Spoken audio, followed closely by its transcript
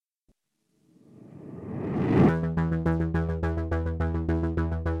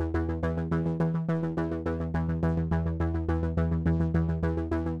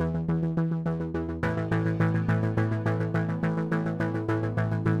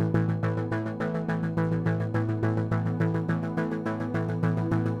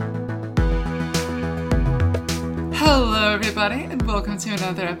Hello, everybody, and welcome to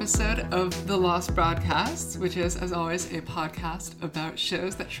another episode of The Lost Broadcast, which is, as always, a podcast about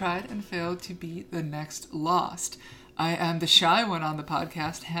shows that tried and failed to be the next Lost. I am the shy one on the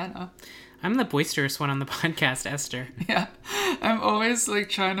podcast, Hannah. I'm the boisterous one on the podcast, Esther. Yeah, I'm always,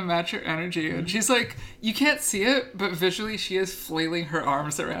 trying to match her energy, and she's you can't see it, but visually she is flailing her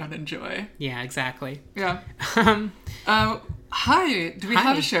arms around in joy. Yeah, exactly. Yeah. Hi. Do we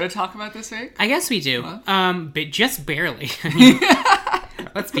have a show to talk about this week? I guess we do. But just barely. I mean,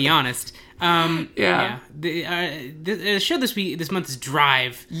 let's be honest. Yeah. The show this month is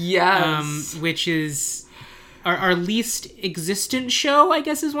Drive. Yes. Which is our least existent show, I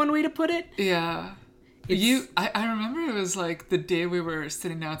guess is one way to put it. Yeah. I remember it was the day we were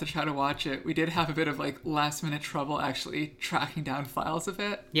sitting down to try to watch it, we did have a bit of last minute trouble actually tracking down files of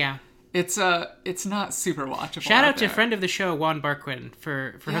it. Yeah. It's not super watchable. Shout out to a friend of the show, Juan Barquin,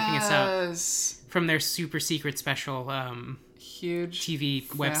 for hooking us up from their super secret special huge TV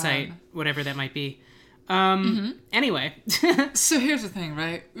fan. website, whatever that might be. Anyway. So here's the thing,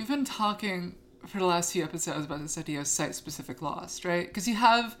 right? We've been talking for the last few episodes about this idea of site-specific Lost, right? Because you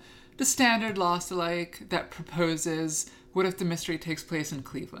have the standard Lost-alike that proposes, what if the mystery takes place in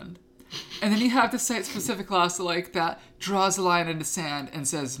Cleveland? And then you have the site-specific Lost-alike that draws a line in the sand and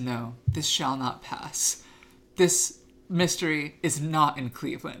says, no, this shall not pass. This mystery is not in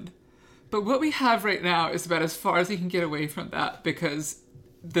Cleveland. But what we have right now is about as far as you can get away from that, because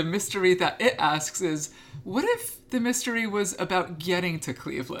the mystery that it asks is, what if the mystery was about getting to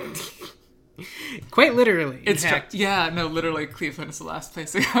Cleveland? Quite literally. In fact. Literally, Cleveland is the last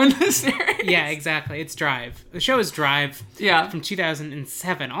place to go in this series. Yeah, exactly. It's Drive. The show is Drive. Yeah. From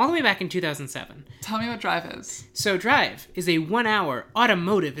 2007, all the way back in 2007. Tell me what Drive is. So Drive is a 1-hour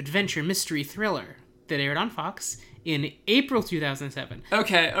automotive adventure mystery thriller that aired on Fox in April 2007.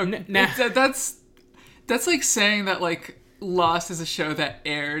 Okay. That's like saying that Lost is a show that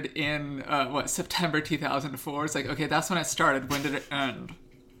aired in September 2004. It's okay, that's when it started. When did it end?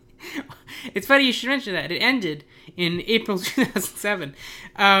 It's funny you should mention that. It ended in April 2007.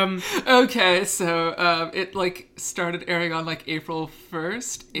 Okay, so it started airing on April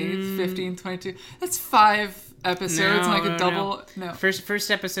 1st, 8th, 15th, 22. That's 5 episodes and a double. No. First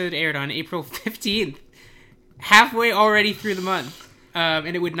episode aired on April 15th. Halfway already through the month.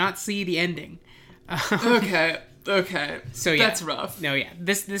 And it would not see the ending. Okay. So yeah. That's rough. No, yeah.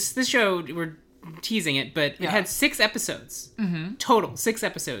 This show, we're teasing it, but it had 6 episodes. Mm-hmm. Total, 6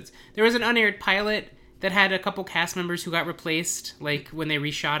 episodes. There was an unaired pilot that had a couple cast members who got replaced, when they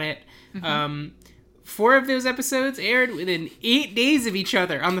reshot it. Mm-hmm. 4 of those episodes aired within 8 days of each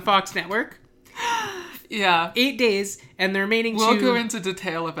other on the Fox network. Yeah. 8 days, and the remaining We'll go into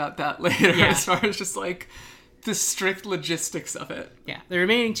detail about that later, as far as just, the strict logistics of it. Yeah, the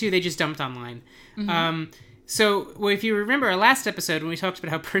remaining 2, they just dumped online. Mm-hmm. So, if you remember our last episode when we talked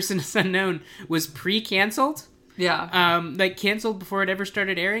about how Person is Unknown was pre-canceled, canceled before it ever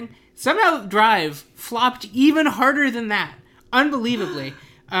started airing, somehow Drive flopped even harder than that. Unbelievably.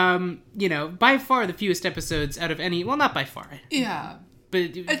 By far the fewest episodes out of any, well, not by far. Yeah.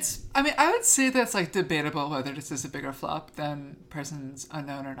 But I would say that's debatable whether this is a bigger flop than Persons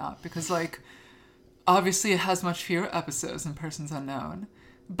Unknown or not, because obviously it has much fewer episodes than Persons Unknown,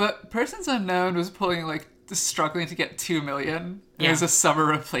 but Persons Unknown was pulling struggling to get 2 million. It was a summer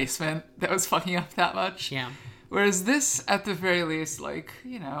replacement that was fucking up that much. Yeah. Whereas this, at the very least,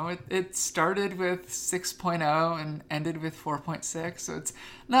 it started with 6.0 and ended with 4.6, so it's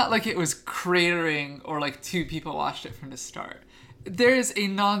not like it was cratering or 2 people watched it from the start. There is a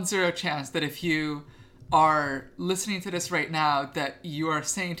non-zero chance that if you are listening to this right now, that you are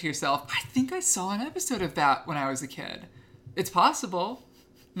saying to yourself, I think I saw an episode of that when I was a kid. It's possible.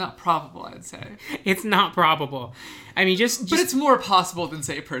 Not probable, I'd say. It's not probable. I mean, just... But it's more possible than,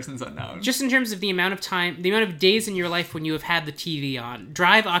 say, Persons Unknown. Just in terms of the amount of time, the amount of days in your life when you have had the TV on,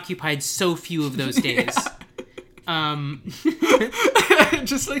 Drive occupied so few of those days.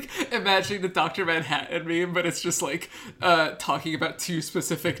 Just imagining the Dr. Manhattan meme, but it's just talking about 2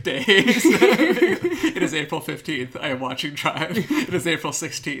 specific days. It is April 15th, I am watching Drive. It is April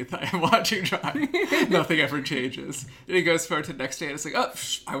 16th, I am watching Drive. Nothing ever changes. And he goes forward to the next day and it's oh,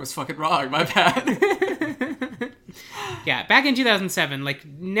 I was fucking wrong, my bad. Yeah, back in 2007, like,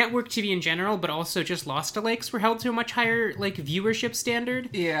 network TV in general, but also just Lost Alikes were held to a much higher, like, viewership standard.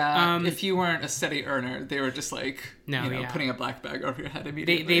 Yeah, if you weren't a steady earner, they were just, like, putting a black bag over your head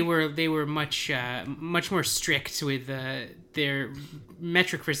immediately. They were much more strict with their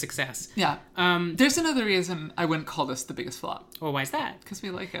metric for success. Yeah. There's another reason I wouldn't call this the biggest flop. Well, why is that? Because we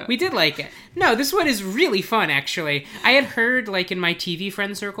like it. We did like it. No, this one is really fun, actually. I had heard, like, in my TV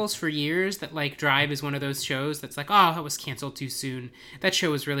friend circles for years that, like, Drive is one of those shows that's like, oh, that was canceled too soon. That show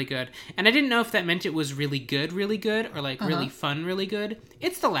was really good. And I didn't know if that meant it was really good, or, like, really fun, really good.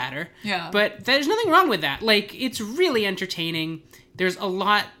 It's the latter. Yeah. But there's nothing wrong with that. Like, it's really entertaining. There's a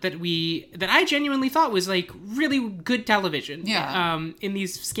lot that I genuinely thought was, like, really good television. Yeah. In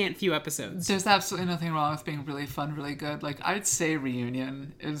these scant few episodes. There's absolutely nothing wrong with being really fun, really good. Like, I'd say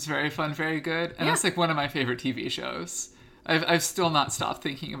Reunion is very fun, very good. And that's, like, one of my favorite TV shows. I've still not stopped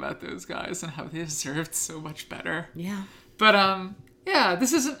thinking about those guys and how they deserved so much better. Yeah. But, yeah,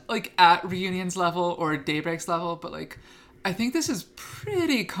 this isn't, like, at Reunion's level or Daybreak's level, but, like, I think this is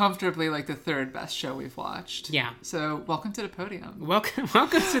pretty comfortably, like, the third best show we've watched. Yeah. So, welcome to the podium. Welcome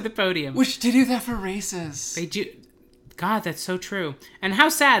to the podium. Which, they do that for races. They do. God, that's so true. And how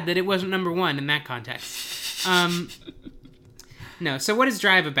sad that it wasn't number one in that context. No, so what is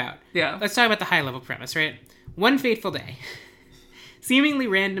Drive about? Yeah. Let's talk about the high-level premise, right? One fateful day. Seemingly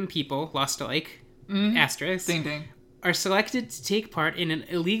random people, Lost Alike, asterisk, Ding ding. are selected to take part in an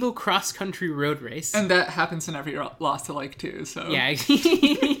illegal cross-country road race. And that happens in every Lost Alike too, so... Yeah.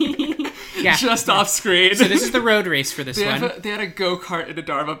 Yeah. Just off screen. So this is the road race for this one. They had a go-kart in a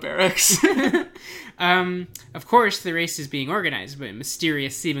Dharma barracks. Of course, the race is being organized by a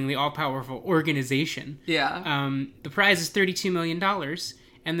mysterious, seemingly all-powerful organization. Yeah. The prize is $32 million,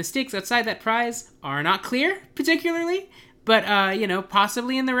 and the stakes outside that prize are not clear, particularly, but,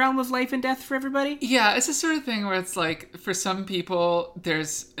 possibly in the realm of life and death for everybody. Yeah, it's the sort of thing where it's like, for some people,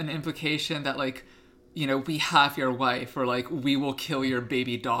 there's an implication that, like, we have your wife, or, like, we will kill your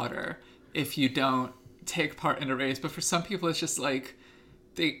baby daughter if you don't take part in a race. But for some people, it's just, like,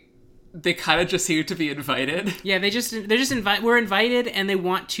 they kind of just seem to be invited. Yeah, we're invited, and they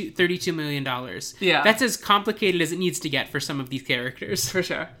want $32 million. Yeah. That's as complicated as it needs to get for some of these characters. For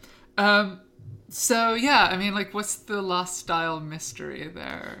sure. So, yeah, I mean, like, what's the Lost style mystery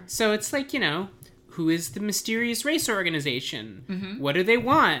there? So it's like, who is the mysterious race organization? Mm-hmm. What do they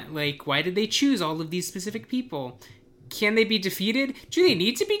want? Like, why did they choose all of these specific people? Can they be defeated? Do they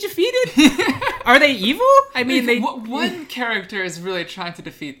need to be defeated? Are they evil? I mean, one character is really trying to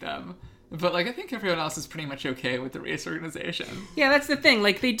defeat them, but, like, I think everyone else is pretty much okay with the race organization. Yeah, that's the thing.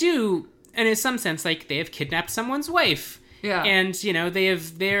 Like, they do, and in some sense, like, they have kidnapped someone's wife. Yeah. And,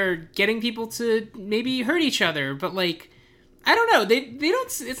 they're getting people to maybe hurt each other, but, like, I don't know. They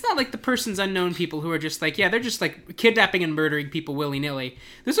don't, it's not like the Persons Unknown people who are just like, yeah, they're just, like, kidnapping and murdering people willy-nilly.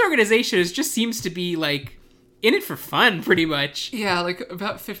 This organization just seems to be, like, in it for fun, pretty much. Yeah, like,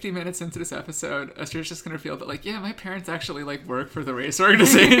 about 50 minutes into this episode, Esther's just gonna feel that, like, yeah, my parents actually, like, work for the race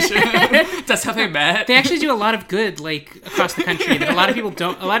organization. That's how they met. They actually do a lot of good, like, across the country that a lot of people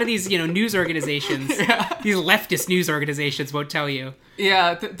don't. A lot of these, news organizations, these leftist news organizations won't tell you.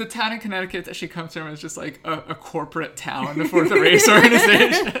 Yeah, the town in Connecticut that she comes from is just, like, a corporate town for the race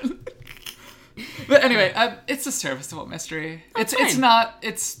organization. But anyway, it's a serviceable mystery. It's not,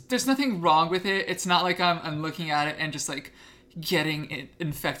 there's nothing wrong with it. It's not like I'm looking at it and just, like, getting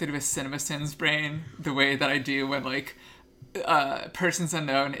infected with CinemaSins brain the way that I do when, like, Persons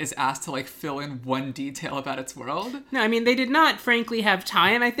Unknown is asked to, like, fill in one detail about its world. No, I mean, they did not, frankly, have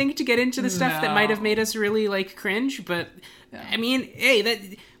time, I think, to get into the stuff that might have made us really, like, cringe, but, I mean,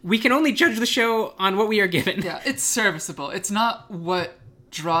 hey, we can only judge the show on what we are given. Yeah, it's serviceable. It's not what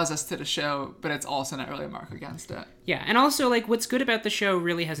draws us to the show, but it's also not really a mark against it. Yeah, and also, like, what's good about the show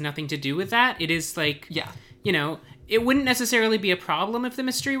really has nothing to do with that. It is, like, it wouldn't necessarily be a problem if the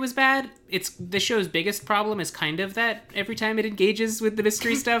mystery was bad. It's the show's biggest problem is kind of that every time it engages with the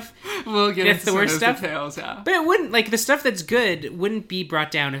mystery stuff, we'll get into the worst stuff. Details, yeah. But it wouldn't, like, the stuff that's good wouldn't be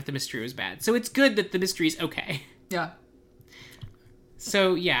brought down if the mystery was bad. So it's good that the mystery's okay. Yeah.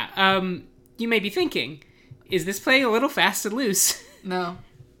 So, yeah, you may be thinking, is this playing a little fast and loose? No.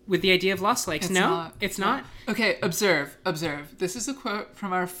 With the idea of Lost Likes? It's not? Okay, observe. This is a quote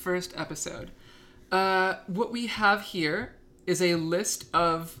from our first episode. What we have here is a list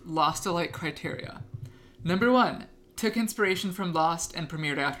of Lost Alike criteria. Number 1, took inspiration from Lost and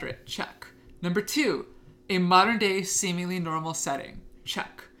premiered after it. Check. Number 2, a modern-day, seemingly normal setting.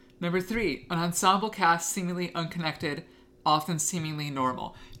 Check. Number 3, an ensemble cast seemingly unconnected, often seemingly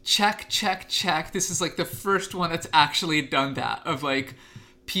normal. Check. This is, like, the first one that's actually done that, of, like,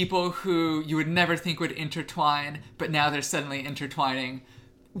 people who you would never think would intertwine, but now they're suddenly intertwining.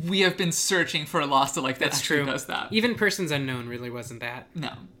 We have been searching for a Lost Alike that actually does that. Even Persons Unknown really wasn't that.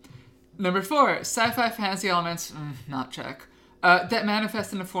 No. Number 4, sci-fi fantasy elements, not check. That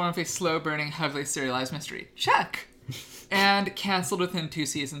manifest in the form of a slow-burning, heavily serialized mystery. Check. And canceled within 2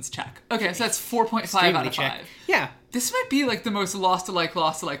 seasons. Check. Okay, so that's 4.5 out of 5. Yeah. This might be like the most Lost Alike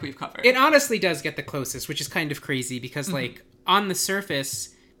we've covered. It honestly does get the closest, which is kind of crazy because, like, on the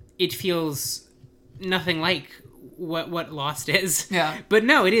surface, it feels nothing like what Lost is. Yeah. But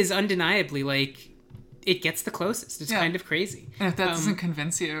no, it is undeniably, like, it gets the closest. It's kind of crazy. And if that doesn't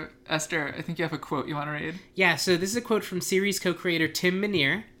convince you, Esther, I think you have a quote you want to read. Yeah, so this is a quote from series co-creator Tim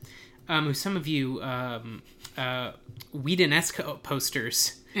Minear, who some of you Whedon-esque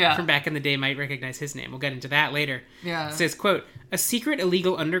posters from back in the day might recognize his name. We'll get into that later. Yeah. It says, quote, "A secret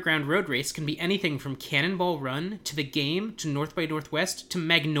illegal underground road race can be anything from Cannonball Run to The Game to North by Northwest to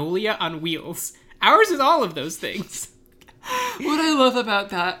Magnolia on Wheels. Ours is all of those things." What I love about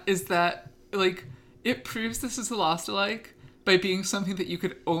that is that, like, it proves this is a Lost Alike by being something that you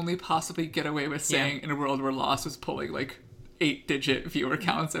could only possibly get away with saying in a world where Lost was pulling, like, 8-digit viewer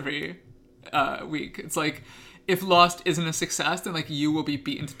counts every week. It's like, if Lost isn't a success, then, like, you will be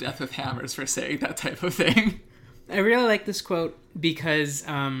beaten to death with hammers for saying that type of thing. I really like this quote because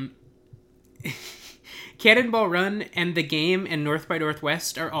Cannonball Run and The Game and North by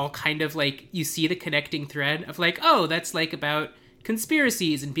Northwest are all kind of like, you see the connecting thread of like, oh, that's like about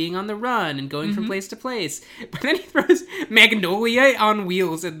conspiracies and being on the run and going from place to place. But then he throws Magnolia on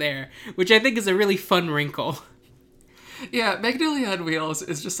Wheels in there, which I think is a really fun wrinkle. Yeah, Magnolia on Wheels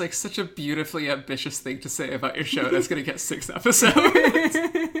is just like such a beautifully ambitious thing to say about your show that's going to get 6 episodes.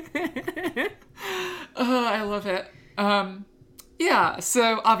 Oh, I love it. Yeah,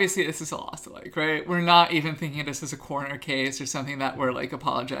 so obviously this is a Lost Alike, right? We're not even thinking of this as a corner case or something that we're like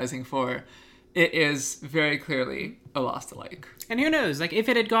apologizing for. It is very clearly a Lost Alike. And who knows? Like, if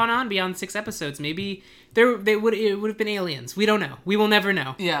it had gone on beyond 6 episodes, maybe it would have been aliens. We don't know. We will never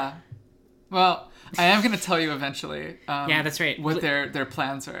know. Yeah. Well, I am going to tell you eventually. Yeah, that's right. What their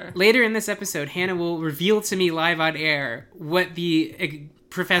plans are. Later in this episode, Hannah will reveal to me live on air what the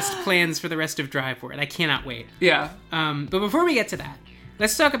professed plans for the rest of Drive were, and I cannot wait. Yeah. But before we get to that,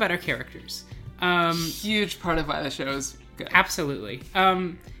 let's talk about our characters. Huge part of why the show is good. Absolutely.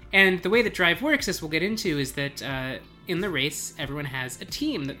 And the way that Drive works, as we'll get into, is that in the race, everyone has a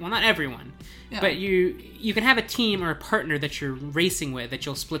team. Well, not everyone, but you can have a team or a partner that you're racing with that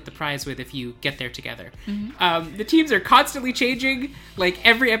you'll split the prize with if you get there together. Mm-hmm. The teams are constantly changing. Like,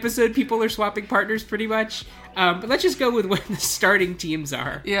 every episode, people are swapping partners pretty much. But let's just go with what the starting teams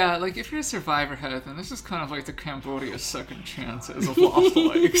are. Yeah, like, if you're a Survivor head, then this is kind of like the Cambodia second chances of Lost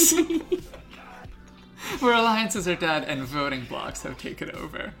Lakes. Where alliances are dead and voting blocks have taken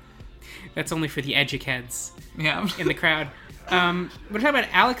over. That's only for the educads in the crowd. We're talking about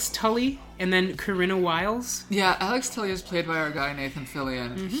Alex Tully and then Corinna Wiles. Yeah, Alex Tully is played by our guy Nathan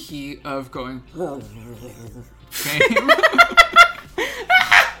Fillion. Mm-hmm. He of going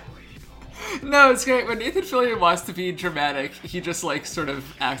No, it's great. When Nathan Fillion wants to be dramatic, he just like sort of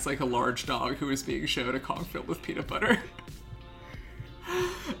acts like a large dog who is being shown a Kong filled with peanut butter.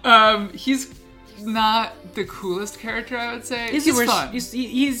 He's not the coolest character, I would say. He's fun.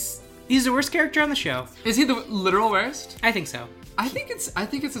 He's the worst character on the show. Is he the literal worst? I think so. I think it's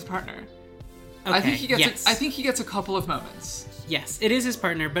his partner. Okay, I think he gets a couple of moments. Yes, it is his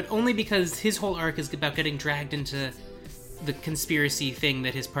partner, but only because his whole arc is about getting dragged into the conspiracy thing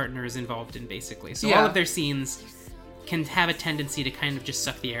that his partner is involved in, basically. So all of their scenes can have a tendency to kind of just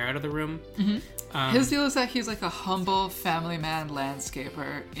suck the air out of the room. Mm-hmm. His deal is that he's like a humble family man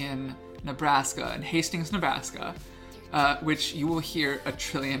landscaper in Nebraska, in Hastings, Nebraska, which you will hear a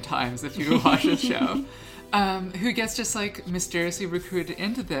trillion times if you watch the show, who gets just like mysteriously recruited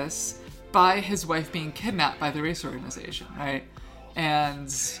into this by his wife being kidnapped by the race organization, right?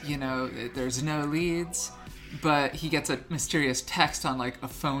 And, you know, there's no leads, but he gets a mysterious text on like a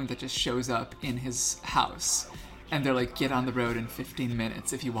phone that just shows up in his house. And they're like, get on the road in 15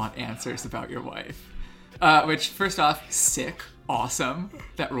 minutes if you want answers about your wife. Which, first off, sick, awesome,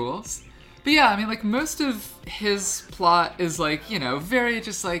 that rules. But yeah, I mean, like, most of his plot is, like, you know, very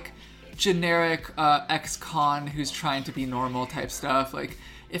just, like, generic ex-con who's trying to be normal type stuff. Like,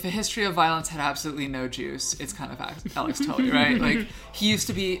 if A History of Violence had absolutely no juice, it's kind of Alex Tully, right? Like, he used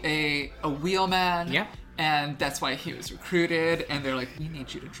to be a wheelman. Yeah. And that's why he was recruited. And they're like, we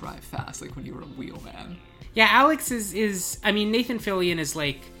need you to drive fast, like when you were a wheelman. Yeah, Alex is I mean, Nathan Fillion is,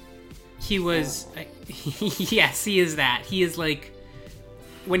 like, he was... yes, he is that. He is, like...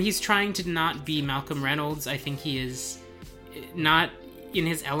 When he's trying to not be Malcolm Reynolds, I think he is not in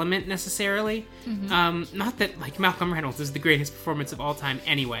his element necessarily. Not that like Malcolm Reynolds is the greatest performance of all time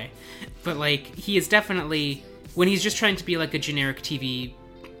anyway, but like he is definitely, when he's just trying to be like a generic TV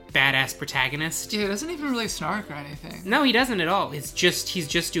badass protagonist. Yeah, he doesn't even really snark or anything. No, he doesn't at all. He's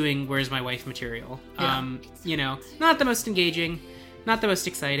just doing Where's My Wife material. Yeah. Not the most engaging, not the most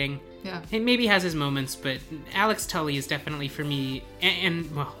exciting. Yeah. He maybe has his moments, but Alex Tully is definitely for me, and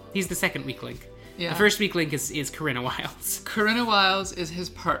well, he's the second weak link. Yeah. The first weak link is Corinna Wiles. Corinna Wiles is his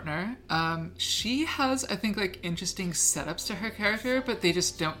partner. She has, I think, like interesting setups to her character, but they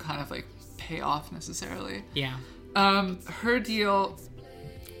just don't kind of like pay off necessarily. Yeah. Her deal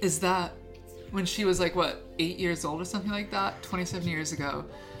is that when she was like, 8 years old or something like that, 27 years ago,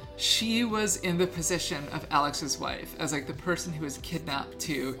 she was in the position of Alex's wife as like the person who was kidnapped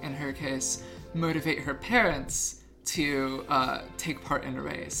to, in her case, motivate her parents to take part in a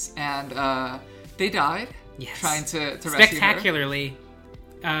race. And they died trying to rescue her. Spectacularly.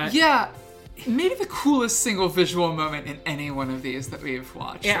 Yeah. Maybe the coolest single visual moment in any one of these that we've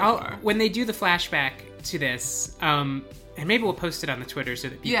watched so far. When they do the flashback to this, and maybe we'll post it on the Twitter so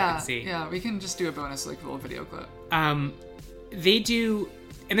that people can see. Yeah, we can just do a bonus like little video clip. They do,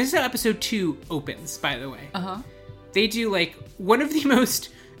 and this is how episode 2 opens, by the way. They do like one of the most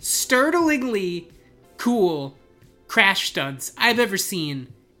startlingly cool crash stunts I've ever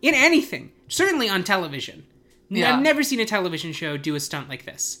seen in anything. Certainly on television. Yeah. I've never seen a television show do a stunt like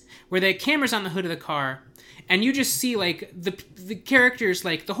this, where the camera's on the hood of the car, and you just see like the characters,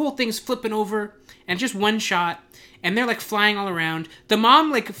 like the whole thing's flipping over, and just one shot, and they're like flying all around. The mom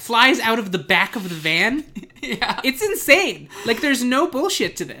like flies out of the back of the van. Yeah, it's insane. Like there's no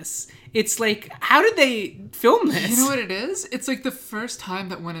bullshit to this. It's like, how did they film this? You know what it is? It's like the first time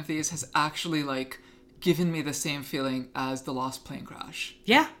that one of these has actually like given me the same feeling as the Lost Plane Crash.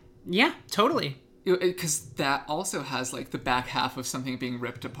 Yeah, totally. Because that also has like the back half of something being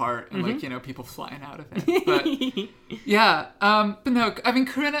ripped apart and like, people flying out of it. But yeah, but no, I mean,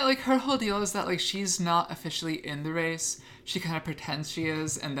 Corinna, like her whole deal is that like she's not officially in the race. She kind of pretends she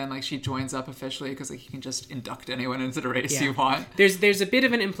is, and then like she joins up officially because like you can just induct anyone into the race you want. There's a bit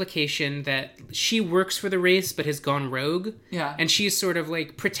of an implication that she works for the race but has gone rogue. Yeah. And she's sort of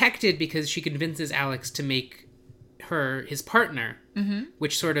like protected because she convinces Alex to make her his partner,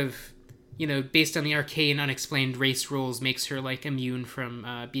 which sort of, based on the arcane, unexplained race rules, makes her like immune from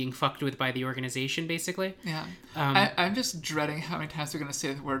being fucked with by the organization, basically. Yeah. I'm just dreading how many times we're going to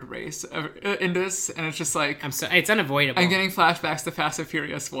say the word race in this, and it's just like... it's unavoidable. I'm getting flashbacks to Fast and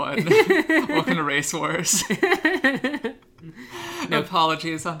Furious 1. Welcome to Race Wars. No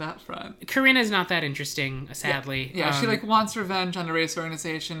apologies on that front. Corinna's not that interesting, sadly. Yeah, she like wants revenge on the race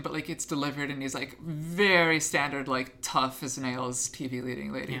organization, but like it's delivered in these like very standard, like tough as nails TV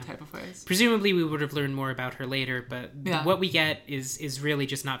leading lady type of ways. Presumably we would have learned more about her later, but what we get is really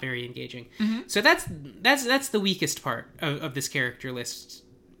just not very engaging. So that's the weakest part of this character list.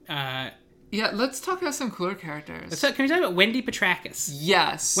 Yeah, let's talk about some cooler characters. Can we talk about Wendy Petrakis?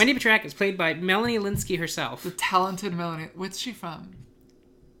 Yes. Wendy Petrakis, played by Melanie Lynskey herself. The talented Melanie. Where's she from?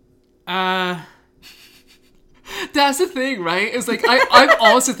 That's the thing, right? It's like, I'm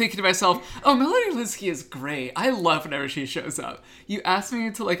also thinking to myself, Melanie Lynskey is great. I love whenever she shows up. You asked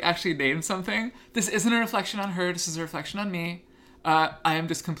me to like actually name something. This isn't a reflection on her. This is a reflection on me. I am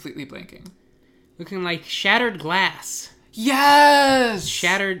just completely blanking. Looking like Shattered Glass. Yes!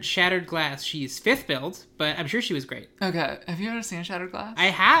 Shattered Glass. She's 5th build, but I'm sure she was great. Okay. Have you ever seen Shattered Glass? I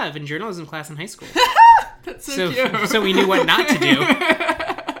have, in journalism class in high school. That's so cute. So we knew what not to do.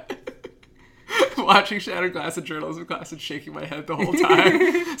 Watching Shattered Glass in journalism class and shaking my head the whole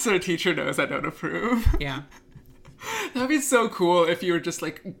time so the teacher knows I don't approve. Yeah. That'd be so cool if you were just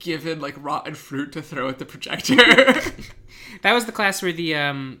like given like rotten fruit to throw at the projector. That was the class where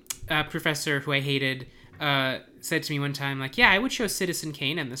the professor who I hated said to me one time, like, I would show Citizen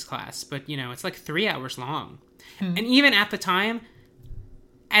Kane in this class, but, it's like 3 hours long. And even at the time,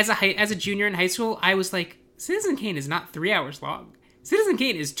 as a junior in high school, I was like, Citizen Kane is not 3 hours long. Citizen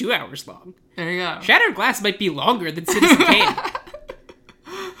Kane is 2 hours long. There you go. Shattered Glass might be longer than Citizen Kane.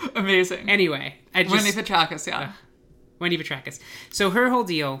 Amazing. Anyway. Wendy Petrakis, yeah. Wendy Petrakis. So her whole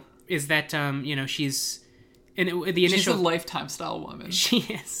deal is that, she's... She's a Lifetime style woman. She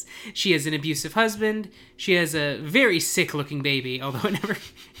is. She has an abusive husband. She has a very sick looking baby, although it never...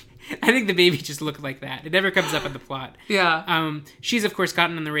 I think the baby just looked like that. It never comes up in the plot. Yeah. She's of course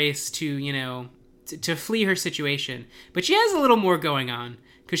gotten in the race to, to flee her situation. But she has a little more going on.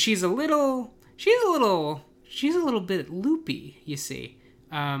 Because she's a little bit loopy, you see.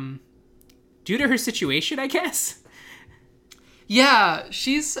 Due to her situation, I guess. Yeah,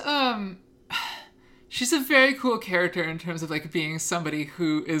 she's She's a very cool character in terms of, like, being somebody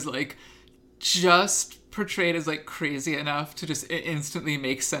who is, like, just portrayed as, like, crazy enough to just instantly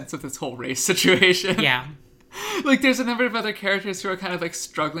make sense of this whole race situation. Yeah. Like, there's a number of other characters who are kind of, like,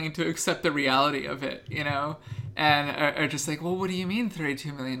 struggling to accept the reality of it, you know? And are just like, well, what do you mean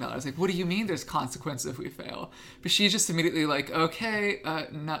 $32 million? Like, what do you mean there's consequences if we fail? But she's just immediately like, okay,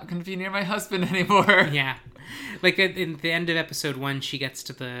 not going to be near my husband anymore. Yeah. Like, in the end of episode 1, she gets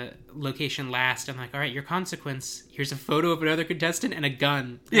to the location last. I'm like, all right, your consequence. Here's a photo of another contestant and a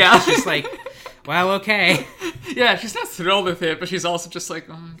gun. And yeah. She's just like, well, okay. Yeah, she's not thrilled with it, but she's also just like,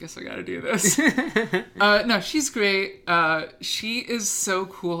 oh, I guess I gotta do this. No, she's great. She is so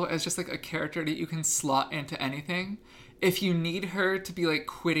cool as just, like, a character that you can slot into anything. If you need her to be, like,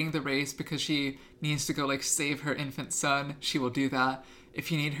 quitting the race because she needs to go, like, save her infant son, she will do that. If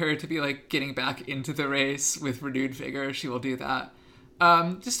you need her to be, like, getting back into the race with renewed vigor, she will do that.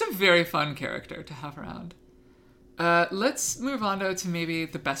 Just a very fun character to have around. Let's move on, though, to maybe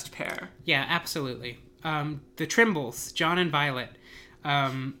the best pair. Yeah, absolutely. The Trimbles, John and Violet,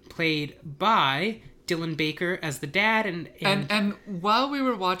 played by Dylan Baker as the dad, and while we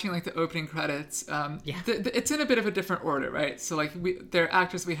were watching, like, the opening credits, it's in a bit of a different order, right? So, like, they're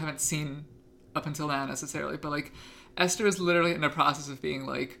actors we haven't seen up until now necessarily, but, like, Esther is literally in the process of being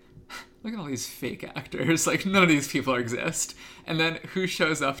like, look at all these fake actors. Like, none of these people exist. And then who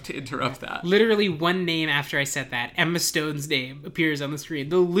shows up to interrupt that? Literally one name after I said that, Emma Stone's name appears on the screen.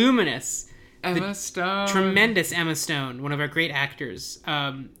 The luminous Emma Stone. Tremendous Emma Stone, one of our great actors.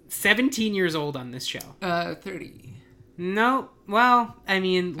 17 years old on this show. 30. No, well, I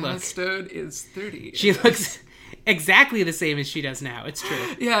mean, look. Emma Stone is 30. She looks exactly the same as she does now. It's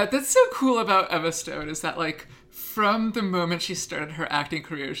true. Yeah, that's so cool about Emma Stone is that, like, from the moment she started her acting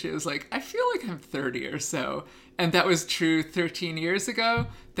career, she was like, I feel like I'm 30 or so. And that was true 13 years ago.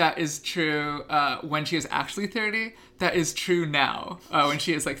 That is true when she was actually 30. That is true now when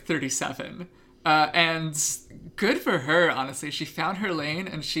she is, like, 37. And good for her, honestly. She found her lane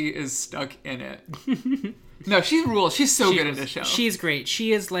and she is stuck in it. No, she rules. She's so good in this show. She's great.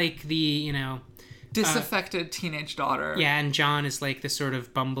 She is like the, you know... disaffected teenage daughter. Yeah, and John is like the sort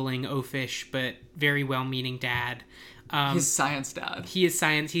of bumbling, oafish, but very well-meaning dad. He's science dad. He is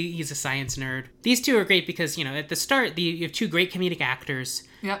science. He's a science nerd. These two are great because, you know, at the start, you have two great comedic actors.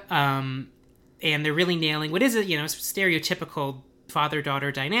 Yeah. And they're really nailing what is a, you know, stereotypical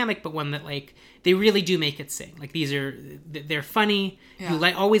father-daughter dynamic, but one that, like, they really do make it sing. Like, they're funny. Yeah.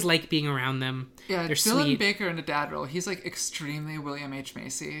 You always like being around them. Yeah, they're Dylan sweet. Baker in the dad role, he's, like, extremely William H.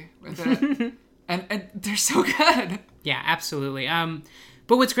 Macy with it. And they're so good. Yeah, absolutely.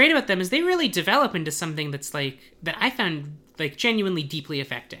 But what's great about them is they really develop into something that's, like, that I found, like, genuinely deeply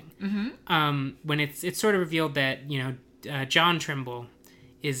affecting. Mm-hmm. When it's sort of revealed that, you know, John Trimble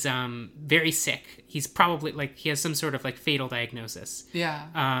is very sick. He's probably, like, he has some sort of, like, fatal diagnosis. Yeah.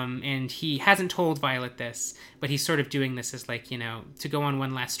 And he hasn't told Violet this, but he's sort of doing this as, like, you know, to go on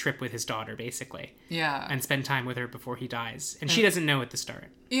one last trip with his daughter, basically. Yeah. And spend time with her before he dies. And she doesn't know at the start.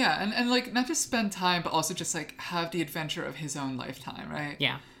 Yeah, and like, not just spend time, but also just, like, have the adventure of his own lifetime, right?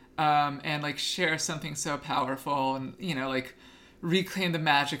 Yeah. And, like, share something so powerful and, you know, like, reclaim the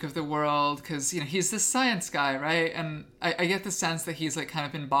magic of the world, because, you know, he's this science guy, right? And I get the sense that he's, like, kind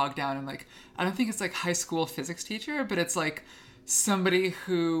of been bogged down in, like, I don't think it's, like, high school physics teacher, but it's, like, somebody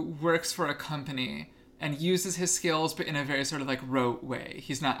who works for a company and uses his skills, but in a very sort of, like, rote way.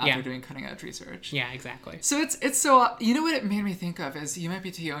 He's not out there doing cutting-edge research. Yeah, exactly. So it's so... You know what it made me think of is, you might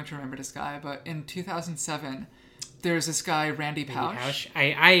be too young to remember this guy, but in 2007... There's this guy, Randy Pausch.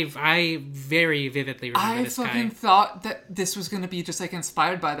 I very vividly remember this guy. I fucking thought that this was going to be just, like,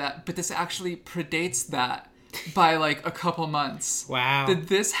 inspired by that, but this actually predates that by, like, a couple months. Wow. That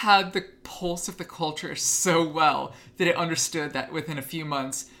this had the pulse of the culture so well that it understood that within a few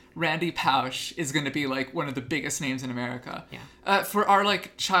months, Randy Pausch is going to be, like, one of the biggest names in America. Yeah. For our,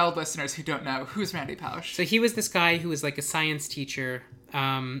 like, child listeners who don't know, who's Randy Pausch? So he was this guy who was, like, a science teacher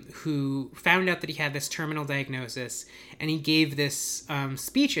who found out that he had this terminal diagnosis, and he gave this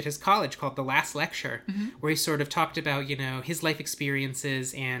speech at his college called The Last Lecture, where he sort of talked about, you know, his life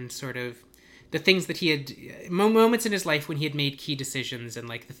experiences and sort of the things that he had, moments in his life when he had made key decisions and,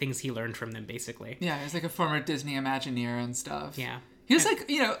 like, the things he learned from them, basically. Yeah, he was, like, a former Disney Imagineer and stuff. Yeah. He was, like,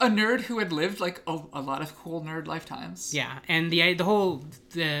 you know, a nerd who had lived, like, a lot of cool nerd lifetimes. Yeah, and the whole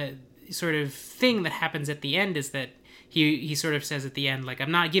sort of thing that happens at the end is that he sort of says at the end, like,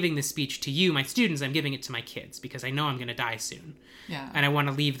 I'm not giving this speech to you, my students, I'm giving it to my kids, because I know I'm going to die soon. Yeah. And I want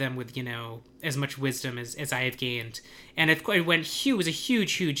to leave them with, you know, as much wisdom as I have gained. And it was a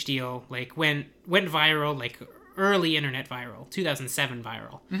huge, huge deal. Like, went viral, like, early internet viral, 2007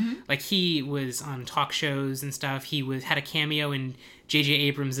 viral. Mm-hmm. Like, he was on talk shows and stuff. He had a cameo in J.J.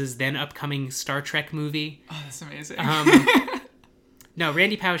 Abrams' then upcoming Star Trek movie. Oh, that's amazing. No,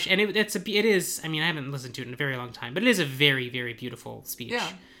 Randy Pausch, and it is. I mean, I haven't listened to it in a very long time, but it is a very, very beautiful speech. Yeah.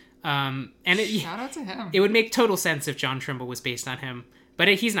 And shout out to him. It would make total sense if John Trimble was based on him, but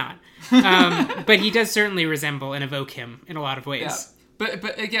he's not. But he does certainly resemble and evoke him in a lot of ways. Yeah.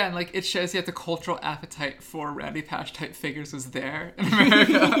 But again, like, it shows you that the cultural appetite for Randy Pausch type figures was there in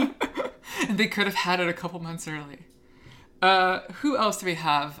America, and they could have had it a couple months early. Who else do we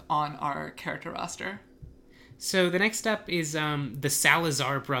have on our character roster? So the next up is the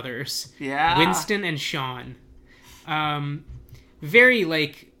Salazar brothers. Yeah. Winston and Sean. Very,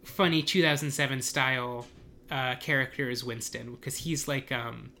 like, funny 2007 style character is Winston, because he's like...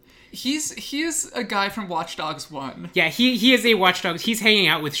 He's a guy from Watch Dogs 1. Yeah, he is a Watch Dogs. He's hanging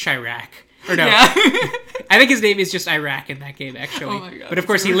out with Chirac. Or no. Yeah. I think his name is just Iraq in that game, actually. Oh my God, but of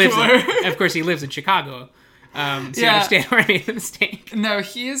course he lives in Chicago. So you understand where I made the mistake. No,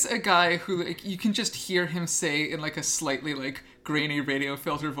 he is a guy who, like, you can just hear him say in, like, a slightly, like, grainy radio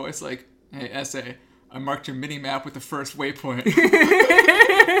filter voice, like, "Hey, SA, I marked your mini-map with the first waypoint."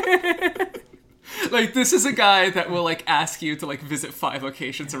 Like, this is a guy that will, like, ask you to, like, visit 5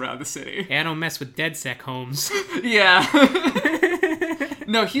 locations around the city. Yeah, I don't mess with DedSec homes. Yeah.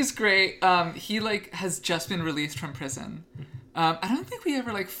 No, he's great. He, like, has just been released from prison. I don't think we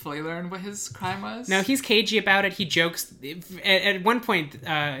ever, like, fully learned what his crime was. No, he's cagey about it. He jokes. At one point,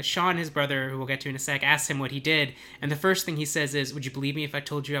 Sean, his brother, who we'll get to in a sec, asks him what he did. And the first thing he says is, "Would you believe me if I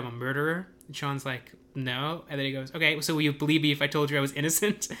told you I'm a murderer?" And Sean's like, "No." And then he goes, "Okay, so will you believe me if I told you I was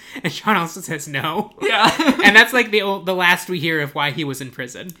innocent?" And Sean also says no. Yeah. And that's, like, the last we hear of why he was in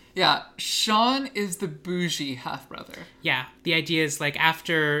prison. Yeah. Sean is the bougie half-brother. Yeah. The idea is, like,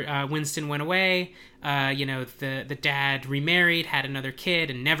 after Winston went away... the dad remarried, had another kid,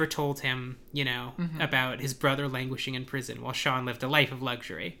 and never told him, about his brother languishing in prison while Sean lived a life of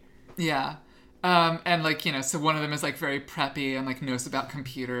luxury. Yeah. And, like, so one of them is, like, very preppy and, like, knows about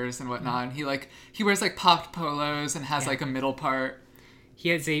computers and whatnot. And he wears, like, popped polos and has, like, a middle part.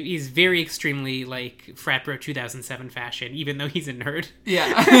 He's very extremely, like, frat bro 2007 fashion, even though he's a nerd.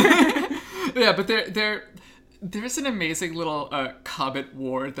 Yeah. Yeah, but there's an amazing little Cobbett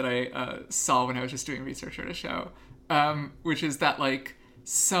ward that I saw when I was just doing research for the show, which is that, like,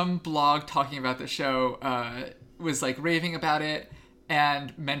 some blog talking about the show was, like, raving about it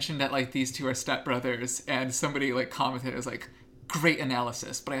and mentioned that, like, these two are stepbrothers, and somebody, like, commented as, like, "Great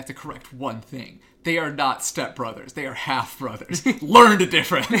analysis, but I have to correct one thing. They are not stepbrothers. They are half-brothers. Learn the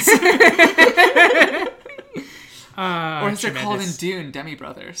difference." Or as they're called in Dune,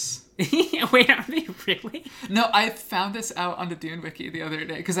 demi-brothers. Wait, are they really? No, I found this out on the Dune wiki the other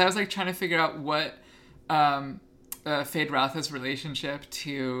day, because I was, like, trying to figure out what Fade Rautha's relationship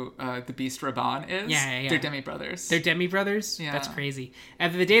to the Beast Raban is. Yeah. They're demi-brothers. They're demi-brothers? Yeah. That's crazy.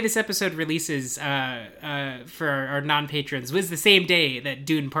 And the day this episode releases for our non-patrons was the same day that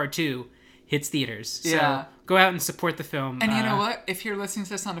Dune Part 2 hits theaters. So go out and support the film. And you know what? If you're listening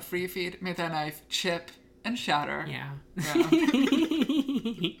to this on a free feed, may that knife chip and shatter. Yeah.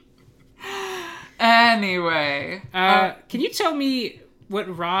 Anyway. Can you tell me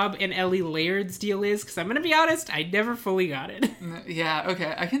what Rob and Ellie Laird's deal is? Because I'm going to be honest, I never fully got it. Yeah,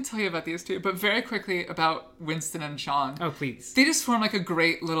 okay. I can tell you about these two. But very quickly about Winston and Sean. Oh, please. They just form, like, a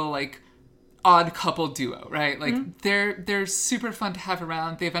great little, like, odd couple duo, right? Like, they're super fun to have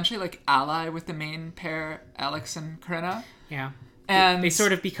around. They eventually, like, ally with the main pair, Alex and Corinna. Yeah. And they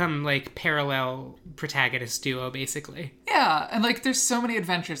sort of become, like, parallel protagonist duo, basically. Yeah, and, like, there's so many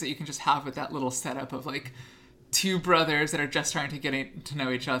adventures that you can just have with that little setup of, like, two brothers that are just trying to get to know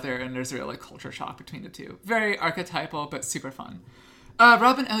each other, and there's a real, like, culture shock between the two. Very archetypal, but super fun.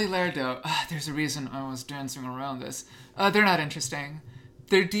 Rob and Ellie Laird, though, there's a reason I was dancing around this. They're not interesting.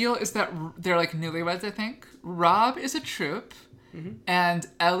 Their deal is that they're, like, newlyweds, I think. Rob is a troop, and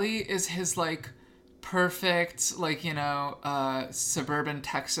Ellie is his, like, perfect, like, suburban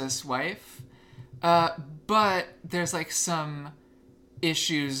Texas wife. But there's, like, some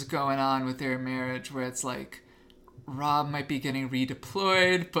issues going on with their marriage where it's, like, Rob might be getting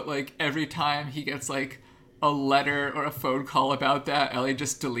redeployed, but, like, every time he gets, like, a letter or a phone call about that, Ellie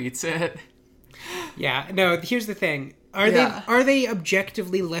just deletes it. Yeah, no, here's the thing. Are they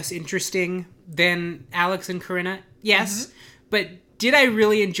objectively less interesting than Alex and Corinna? Yes. But did I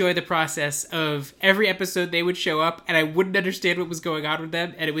really enjoy the process of every episode they would show up and I wouldn't understand what was going on with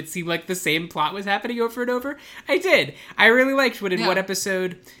them and it would seem like the same plot was happening over and over? I did. I really liked when in one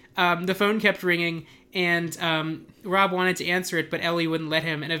episode the phone kept ringing, and Rob wanted to answer it, but Ellie wouldn't let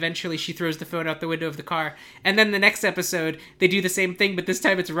him, and eventually she throws the phone out the window of the car. And then the next episode, they do the same thing, but this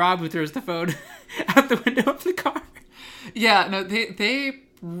time it's Rob who throws the phone out the window of the car. Yeah, no, they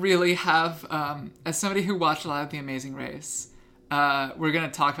really have, as somebody who watched a lot of The Amazing Race, we're going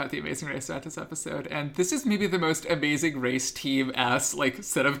to talk about The Amazing Race throughout this episode, and this is maybe the most Amazing Race team-ass, like,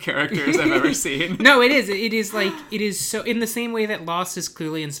 set of characters I've ever seen. No, it is. It is so, in the same way that Lost is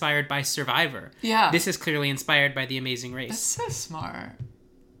clearly inspired by Survivor. Yeah. This is clearly inspired by The Amazing Race. That's so smart.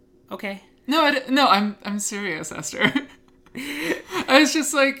 Okay. No, I'm serious, Esther. I was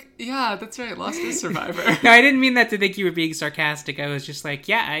just like, yeah, that's right, Lost is Survivor. No, I didn't mean that to think you were being sarcastic. I was just like,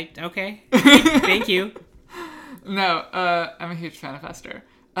 yeah, okay. Thank you. No, I'm a huge fan of Esther.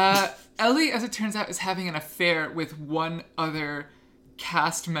 Ellie, as it turns out, is having an affair with one other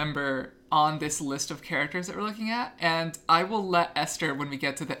cast member on this list of characters that we're looking at, and I will let Esther, when we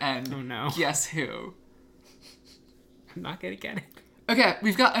get to the end, guess who. I'm not gonna get it. Okay,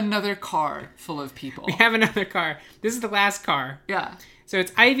 we've got another car full of people. We have another car. This is the last car. Yeah. So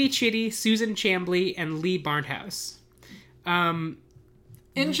it's Ivy Chitty, Susan Chambly, and Lee Barnhouse. In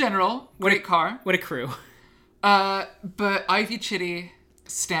general, great car. What a crew. But Ivy Chitty,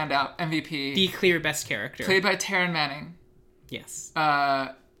 standout, MVP. The clear best character. Played by Taryn Manning. Yes.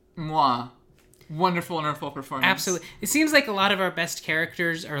 Moi. Wonderful, wonderful performance. Absolutely. It seems like a lot of our best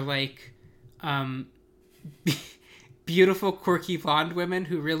characters are like, beautiful, quirky blonde women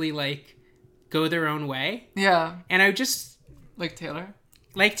who really, like, go their own way. Yeah. And I just... Like Taylor?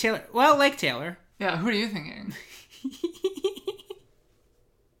 Like Taylor. Well, like Taylor. Yeah, who are you thinking?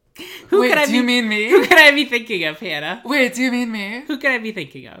 Do you mean me? Who could I be thinking of, Hannah? Wait, do you mean me? Who could I be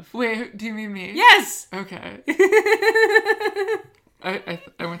thinking of? Wait, do you mean me? Yes! Okay. I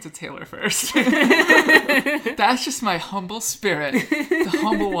went to Taylor first. That's just my humble spirit. The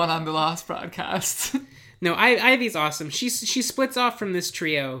humble one on the Lost broadcast. No, Ivy's awesome. She splits off from this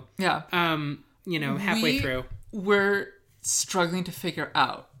trio. Yeah. Halfway through. We're struggling to figure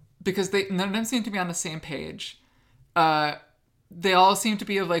out, because none of them seem to be on the same page. They all seem to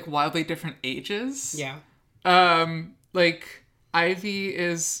be of, like, wildly different ages. Yeah. Like,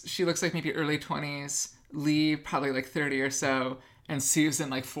 Ivy she looks like maybe early 20s. Lee, probably like 30 or so. And Susan,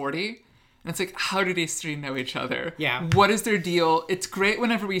 like 40. And it's like, how do these three know each other? Yeah. What is their deal? It's great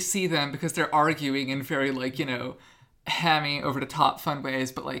whenever we see them because they're arguing in very, like, hammy, over-the-top fun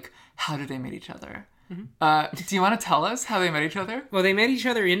ways. But, like, how did they meet each other? Mm-hmm. Do you want to tell us how they met each other? Well, they met each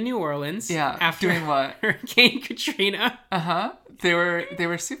other in New Orleans. Yeah. After doing what? Hurricane Katrina. Uh-huh. They were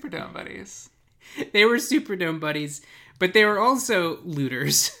Superdome buddies. They were Superdome buddies, but they were also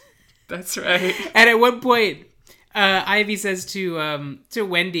looters. That's right. And at one point, Ivy says to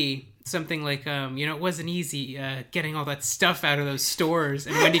Wendy something like, it wasn't easy getting all that stuff out of those stores.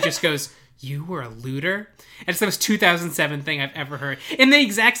 And Wendy just goes, "You were a looter?" And it's the most 2007 thing I've ever heard. In the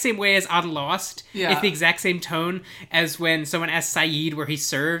exact same way as on Lost. Yeah. It's the exact same tone as when someone asks Sayid where he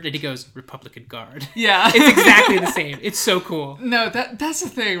served, and he goes, "Republican Guard." Yeah. It's exactly the same. It's so cool. No, that's the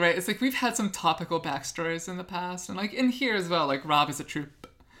thing, right? It's like we've had some topical backstories in the past, and like in here as well, like Rob is a troop.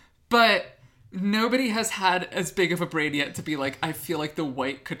 But nobody has had as big of a brain yet to be like, I feel like the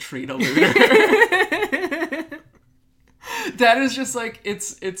white Katrina looter. That is just like,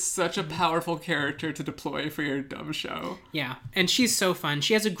 it's such a powerful character to deploy for your dumb show. Yeah, and she's so fun.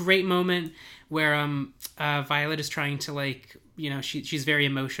 She has a great moment where Violet is trying to, like, she's very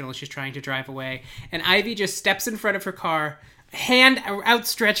emotional. She's trying to drive away. And Ivy just steps in front of her car, hand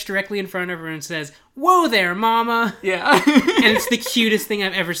outstretched directly in front of her, and says, "Whoa there, mama." Yeah. And it's the cutest thing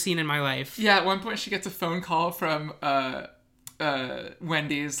I've ever seen in my life. Yeah, at one point she gets a phone call from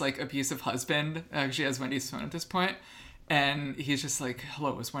Wendy's, like, abusive husband. She has Wendy's phone at this point. And he's just like,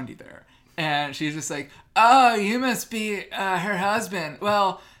 "Hello, is Wendy there?" And she's just like, "Oh, you must be her husband.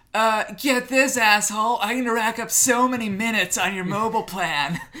 Well, get this, asshole. I'm going to rack up so many minutes on your mobile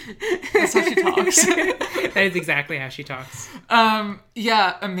plan." That's how she talks. That is exactly how she talks.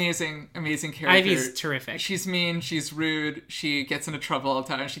 Yeah, amazing character. Ivy's terrific. She's mean, she's rude, she gets into trouble all the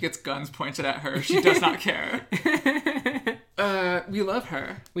time, she gets guns pointed at her, she does not care. We love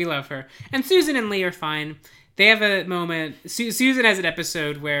her. We love her. And Susan and Lee are fine. They have a moment. Susan has an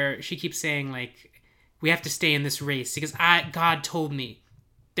episode where she keeps saying, like, "We have to stay in this race because God told me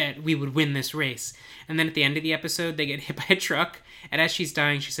that we would win this race." And then at the end of the episode, they get hit by a truck. And as she's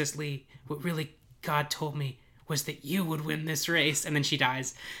dying, she says, "Lee, what really God told me was that you would win this race." And then she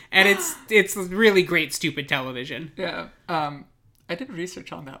dies. And it's really great, stupid television. Yeah. I did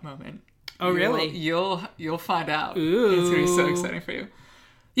research on that moment. Oh, really? You'll find out. Ooh. It's going to be so exciting for you.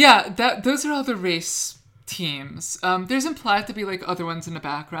 Yeah, those are all the race teams. There's implied to be like other ones in the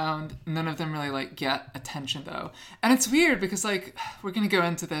background. None of them really like get attention though. And it's weird because like we're gonna go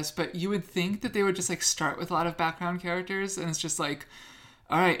into this, but you would think that they would just like start with a lot of background characters, and it's just like,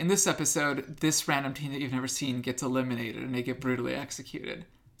 all right, in this episode, this random team that you've never seen gets eliminated and they get brutally executed.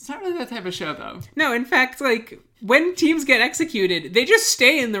 It's not really that type of show though. No, in fact, like when teams get executed, they just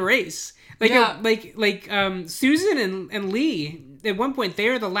stay in the race. Like Susan and Lee, at one point, they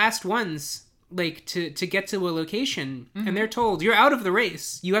are the last ones like to get to a location, and they're told, you're out of the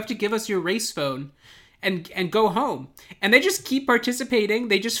race. You have to give us your race phone and go home. And they just keep participating.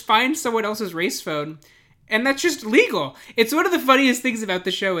 They just find someone else's race phone, and that's just legal. It's one of the funniest things about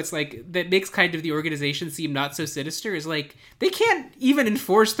the show. It's like, that makes kind of the organization seem not so sinister, is like, they can't even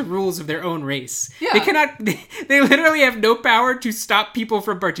enforce the rules of their own race. Yeah. They literally have no power to stop people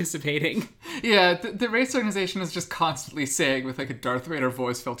from participating. Yeah, the race organization is just constantly saying with like a Darth Vader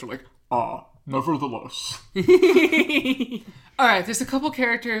voice filter, like, nevertheless. All right, there's a couple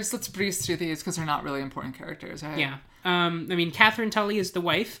characters. Let's breeze through these because they're not really important characters, right? Yeah. I mean, Catherine Tully is the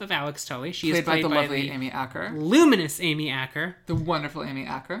wife of Alex Tully. She is played by the lovely Amy Acker. Luminous Amy Acker. The wonderful Amy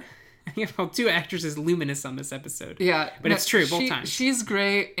Acker. Well, two actresses luminous on this episode. Yeah. But it's true, both times. She's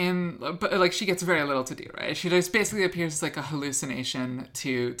great but like she gets very little to do, right? She just basically appears as like a hallucination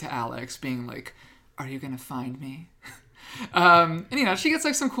to Alex, being like, are you going to find me? And you know, she gets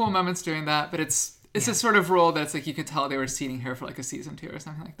like some cool moments doing that, but it's a sort of role that's like you could tell they were seeding her for like a season 2 or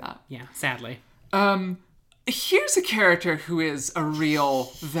something like that. Yeah, sadly. Here's a character who is a real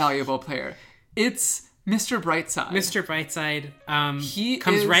valuable player. It's Mr. Brightside. Mr. Brightside he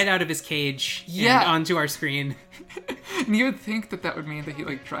comes right out of his cage and onto our screen. And you would think that would mean that he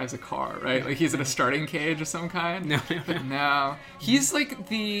like drives a car, right? Like he's in a starting cage of some kind. No. He's like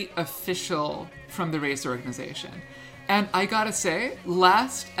the official from the race organization. And I gotta say,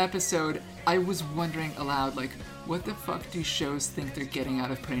 last episode, I was wondering aloud, like, what the fuck do shows think they're getting out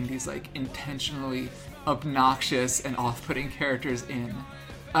of putting these, like, intentionally obnoxious and off-putting characters in?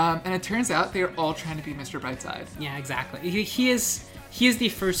 And it turns out they're all trying to be Mr. Brightside. Yeah, exactly. He is the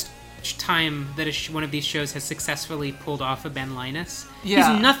first time that one of these shows has successfully pulled off a Ben Linus.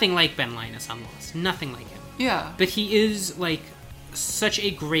 Yeah. He's nothing like Ben Linus on Lost. Nothing like him. Yeah. But he is, like, such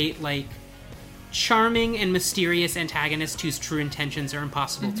a great, like, charming and mysterious antagonist whose true intentions are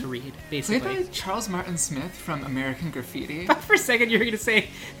impossible to read, basically. Played by Charles Martin Smith from American Graffiti. But for a second you were going to say,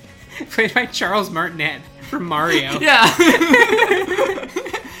 played by Charles Martinet from Mario. Yeah.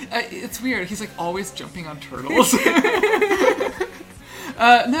 It's weird. He's like always jumping on turtles.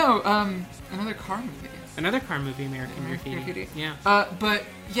 Another car movie. Another car movie, American Graffiti. Yeah. But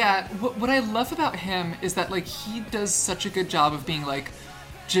yeah, what I love about him is that like he does such a good job of being like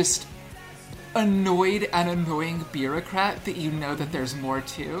just annoyed and annoying bureaucrat that you know that there's more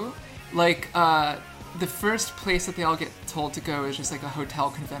to. Like, the first place that they all get told to go is just like a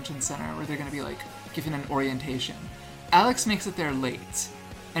hotel convention center where they're going to be like given an orientation. Alex makes it there late.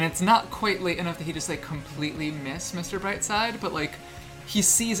 And it's not quite late enough that he just like completely miss Mr. Brightside, but like he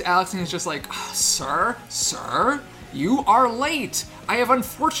sees Alex and he's just like, Sir, you are late. I have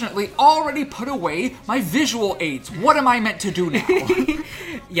unfortunately already put away my visual aids. What am I meant to do now?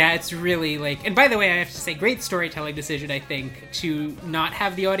 Yeah, it's really like... And by the way, I have to say, great storytelling decision, I think, to not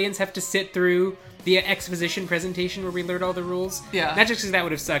have the audience have to sit through the exposition presentation where we learn all the rules. Yeah. Not just because that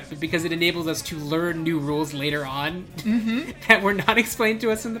would have sucked, but because it enables us to learn new rules later on that were not explained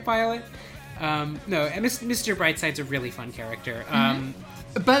to us in the pilot. Mr. Brightside's a really fun character.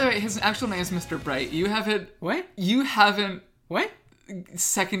 By the way, his actual name is Mr. Bright. You haven't... What? You haven't... What?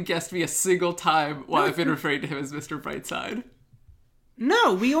 Second-guessed me a single time while I've been referring to him as Mr. Brightside.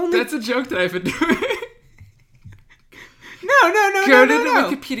 No, we only... That's a joke that I've been doing. No. Go to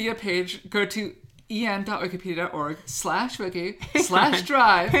the Wikipedia page. Go to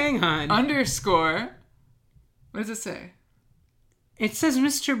en.wikipedia.org/wiki/drive. Hang on. _ What does it say? It says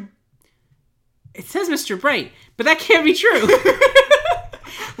Mr. Bright, but that can't be true.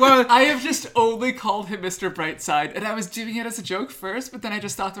 Well, I have just only called him Mr. Brightside, and I was doing it as a joke first, but then I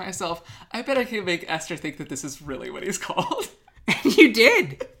just thought to myself, I bet I can make Esther think that this is really what he's called. You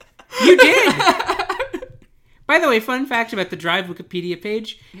did. By the way, fun fact about the Drive Wikipedia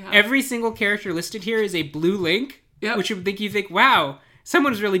page, every single character listed here is a blue link, which would make you think, wow,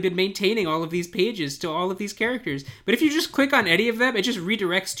 someone's really been maintaining all of these pages to all of these characters. But if you just click on any of them, it just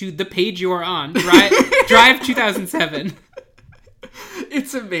redirects to the page you are on, Drive 2007.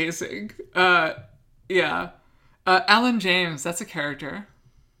 It's amazing. Alan James, that's a character.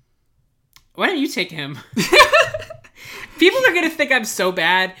 Why don't you take him? People are gonna think I'm so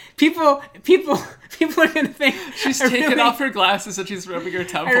bad. People people are going to think she's taken off her glasses and she's rubbing her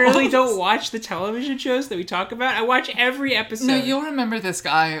temples. I really don't watch the television shows that we talk about. I watch every episode. No, you'll remember this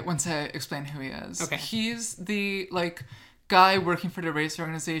guy once I explain who he is. Okay. He's the, like, guy working for the race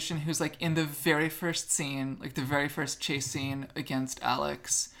organization who's, like, in the very first scene, like, the very first chase scene against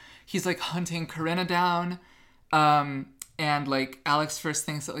Alex. He's, like, hunting Corinna down, and, like, Alex first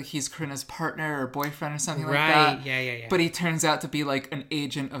thinks that, like, he's Corinna's partner or boyfriend or something like that. Right, yeah. But he turns out to be, like, an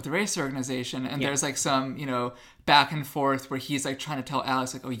agent of the race organization. And there's, like, some, you know, back and forth where he's, like, trying to tell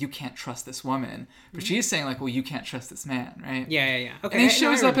Alex, like, oh, you can't trust this woman. But she's saying, like, well, you can't trust this man, right? Yeah. Okay. And he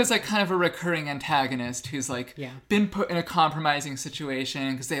shows up as, like, kind of a recurring antagonist who's, like, been put in a compromising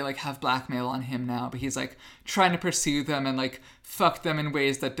situation because they, like, have blackmail on him now. But he's, like, trying to pursue them and, like, fuck them in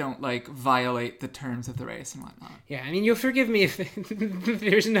ways that don't, like, violate the terms of the race and whatnot. Yeah, I mean, you'll forgive me if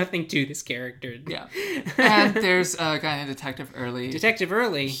there's nothing to this character. Yeah. And there's a guy named Detective Early. Detective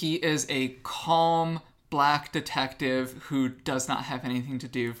Early. He is a calm black detective who does not have anything to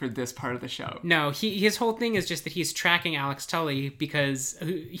do for this part of the show. No, his whole thing is just that he's tracking Alex Tully because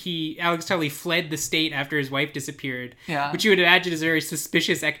Alex Tully fled the state after his wife disappeared. Yeah. Which you would imagine is a very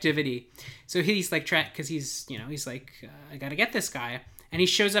suspicious activity. So he's like because he's like, I gotta get this guy. And he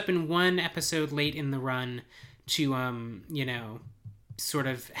shows up in one episode late in the run to sort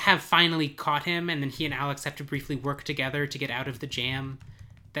of have finally caught him, and then he and Alex have to briefly work together to get out of the jam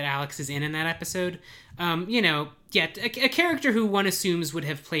that Alex is in that episode. A character who one assumes would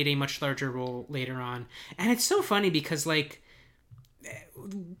have played a much larger role later on. And it's so funny because, like,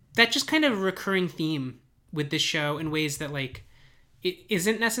 that just kind of a recurring theme with this show in ways that, like, it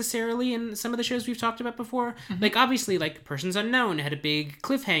isn't necessarily in some of the shows we've talked about before. Mm-hmm. Like, obviously, like, Persons Unknown had a big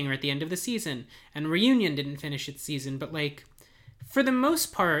cliffhanger at the end of the season, and Reunion didn't finish its season, but, like, for the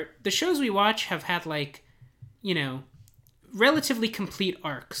most part, the shows we watch have had, like, relatively complete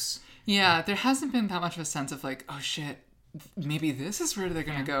arcs. Yeah, there hasn't been that much of a sense of, like, oh shit, maybe this is where they're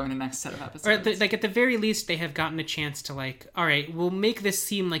going to go in the next set of episodes. Or, like, at the very least, they have gotten a chance to, like, all right, we'll make this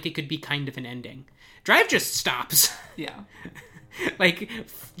seem like it could be kind of an ending. Drive just stops. Yeah. Like,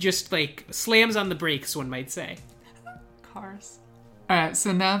 just, like, slams on the brakes, one might say. Cars. Alright,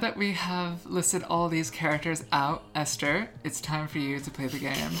 so now that we have listed all these characters out, Esther, it's time for you to play the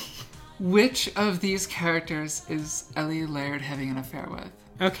game. Which of these characters is Ellie Laird having an affair with?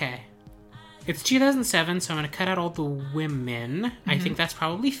 Okay. It's 2007, so I'm going to cut out all the women. Mm-hmm. I think that's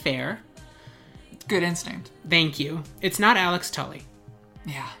probably fair. Good instinct. Thank you. It's not Alex Tully.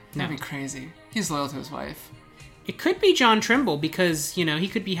 Yeah, that'd be crazy. He's loyal to his wife. It could be John Trimble because, he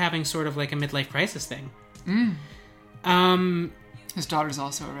could be having sort of like a midlife crisis thing. His daughter's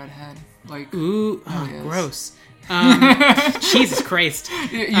also a redhead. Like, ooh, gross. Jesus Christ.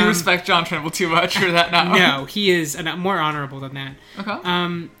 You respect John Trimble too much for that now. No, he is more honorable than that.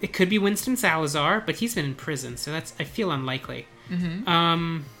 Okay. It could be Winston Salazar, but he's been in prison, so I feel unlikely.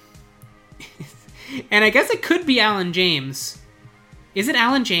 Mm-hmm. And I guess it could be Alan James. Is it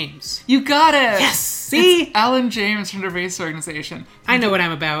Alan James? You got it! Yes! See? It's Alan James from the race organization. I know what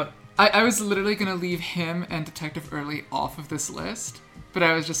I'm about. I was literally going to leave him and Detective Early off of this list, but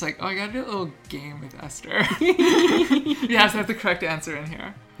I was just like, oh, I gotta do a little game with Esther. You have to have the correct answer in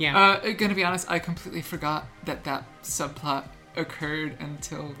here. Yeah. Gonna be honest, I completely forgot that subplot occurred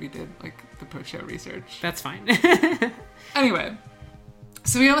until we did, like, the post-show research. That's fine. Anyway,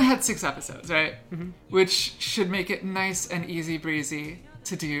 so we only had 6 episodes, right? Mm-hmm. Which should make it nice and easy breezy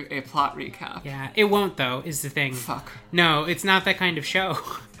to do a plot recap. Yeah, it won't, though, is the thing. Fuck. No, it's not that kind of show.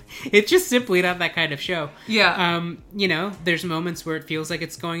 It's just simply not that kind of show. Yeah. There's moments where it feels like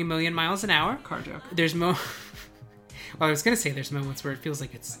it's going a million miles an hour. Car joke. There's Well, I was going to say there's moments where it feels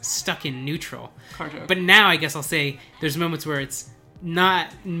like it's stuck in neutral. Car joke. But now I guess I'll say there's moments where it's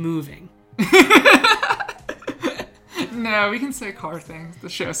not moving. No, we can say car things. The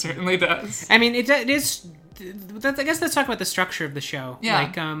show certainly does. I mean, it is... I guess let's talk about the structure of the show.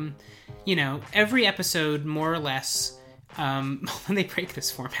 Yeah. Like, every episode, more or less... when they break this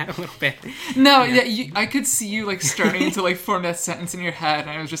format a little bit. No, yeah, I could see you, like, starting to, like, form that sentence in your head, and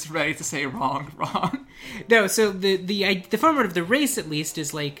I was just ready to say wrong. No, so the format of the race, at least,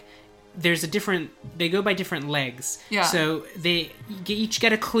 is, like, they go by different legs. Yeah. So they each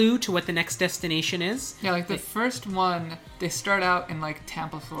get a clue to what the next destination is. Yeah, like, the first one, they start out in, like,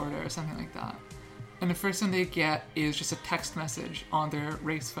 Tampa, Florida, or something like that. And the first one they get is just a text message on their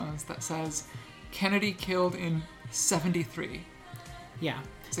race phones that says, Kennedy killed in 73. Yeah.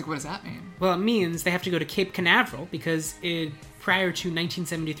 It's like, what does that mean? Well, it means they have to go to Cape Canaveral because prior to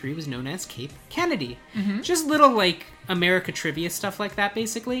 1973 was known as Cape Kennedy. Mm-hmm. Just little, like, America trivia stuff like that,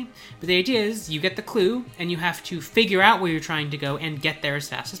 basically. But the idea is you get the clue and you have to figure out where you're trying to go and get there as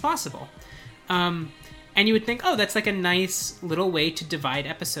fast as possible. And you would think, oh, that's like a nice little way to divide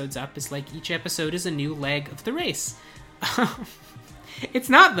episodes up, is like each episode is a new leg of the race. It's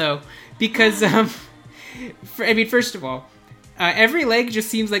not, though, because, first of all, every leg just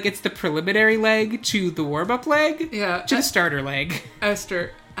seems like it's the preliminary leg to the warm-up leg to the starter leg.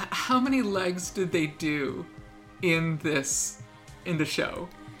 Esther, how many legs did they do in the show?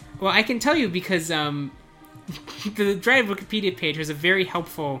 Well, I can tell you because the Drive Wikipedia page has a very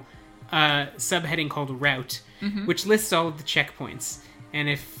helpful subheading called Route, which lists all of the checkpoints. And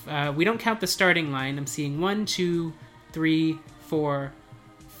if we don't count the starting line, I'm seeing 1, 2, 3, 4,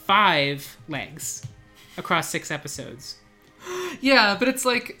 5 legs across 6 episodes. Yeah, but it's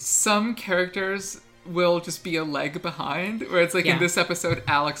like some characters will just be a leg behind, where it's like in this episode,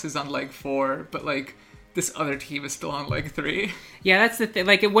 Alex is on leg 4, but like this other team is still on leg 3. Yeah, that's the thing.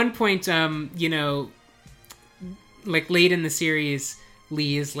 Like at one point, like late in the series,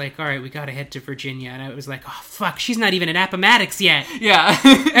 Lee is like, all right, we gotta head to Virginia. And I was like, oh, fuck, she's not even at Appomattox yet. Yeah.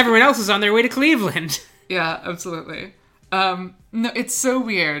 Everyone else is on their way to Cleveland. Yeah, absolutely. No, it's so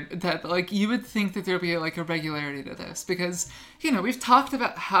weird that, like, you would think that there'd be, like, a regularity to this. Because, we've talked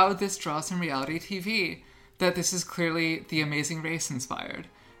about how this draws from reality TV. That this is clearly The Amazing Race inspired.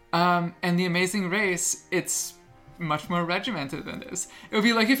 And The Amazing Race, it's much more regimented than this. It would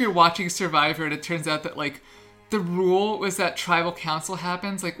be like if you're watching Survivor and it turns out that, like, the rule was that tribal council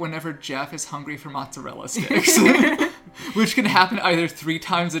happens, like, whenever Jeff is hungry for mozzarella sticks. Which can happen either 3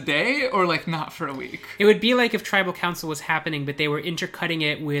 times a day or, like, not for a week. It would be like if tribal council was happening, but they were intercutting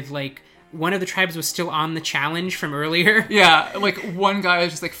it with, like, one of the tribes was still on the challenge from earlier. Yeah, like, one guy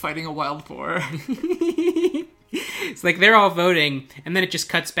is just, like, fighting a wild boar. It's like they're all voting, and then it just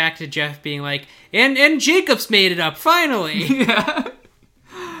cuts back to Jeff being like, and Jacob's made it up, finally!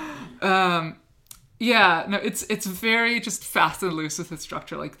 Yeah, no, it's very just fast and loose with a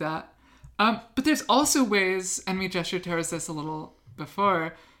structure like that. But there's also ways, and we gestured towards this a little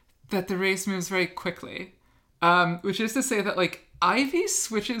before, that the race moves very quickly. Which is to say that, like, Ivy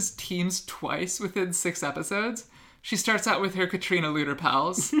switches teams twice within 6 episodes. She starts out with her Katrina Luter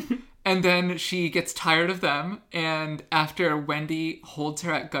pals, and then she gets tired of them, and after Wendy holds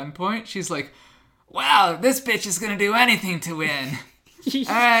her at gunpoint, she's like, wow, this bitch is gonna do anything to win.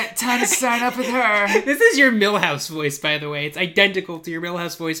 Alright, time to sign up with her. This is your Milhouse voice, by the way. It's identical to your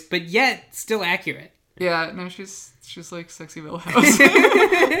Milhouse voice, but yet still accurate. Yeah, no, she's like sexy Milhouse.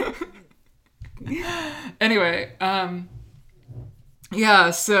 Anyway, yeah,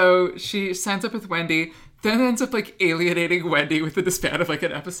 so she signs up with Wendy, then ends up like alienating Wendy with the span of like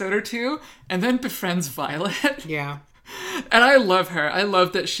an episode or 2, and then befriends Violet. Yeah. And I love her. I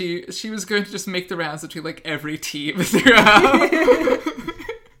love that she was going to just make the rounds between, like, every team throughout.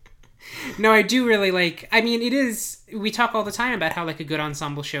 No, I do really like... I mean, it is... We talk all the time about how, like, a good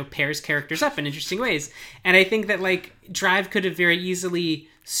ensemble show pairs characters up in interesting ways. And I think that, like, Drive could have very easily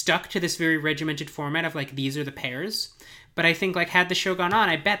stuck to this very regimented format of, like, these are the pairs. But I think, like, had the show gone on,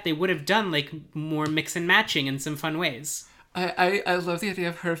 I bet they would have done, like, more mix and matching in some fun ways. I love the idea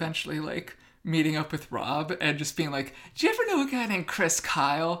of her eventually, like, meeting up with Rob and just being like, do you ever know a guy named Chris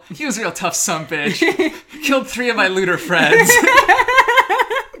Kyle? He was a real tough sumbitch. Killed 3 of my looter friends.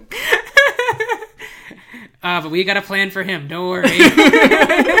 But we got a plan for him. Don't worry.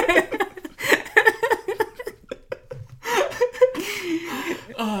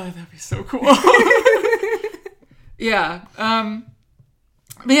 Oh, that'd be so cool. Yeah.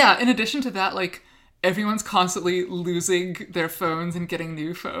 But yeah, in addition to that, like, everyone's constantly losing their phones and getting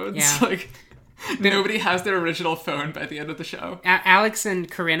new phones. Yeah. Like, nobody has their original phone by the end of the show. Alex and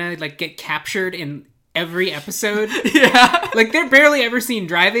Corinna, like, get captured in every episode. Yeah. Like, they're barely ever seen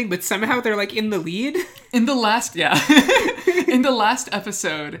driving, but somehow they're, like, in the lead. In the last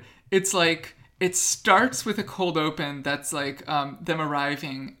episode, it's like, it starts with a cold open that's like them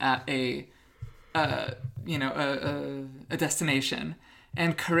arriving at a destination.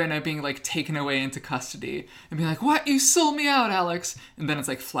 And Corinna being, like, taken away into custody. And being like, what? You sold me out, Alex. And then it's,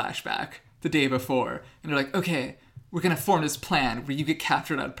 like, flashback the day before. And they're like, okay, we're going to form this plan where you get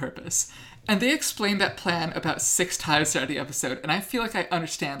captured on purpose. And they explain that plan about 6 times throughout the episode. And I feel like I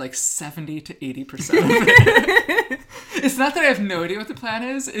understand, like, 70 to 80% of it. It's not that I have no idea what the plan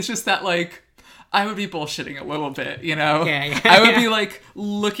is. It's just that, like, I would be bullshitting a little bit, you know? Yeah, I would be, like,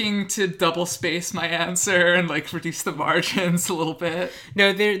 looking to double space my answer and, like, reduce the margins a little bit.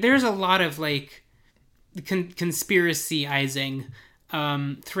 No, there's a lot of, like, conspiracyizing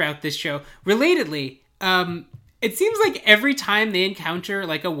throughout this show. Relatedly, it seems like every time they encounter,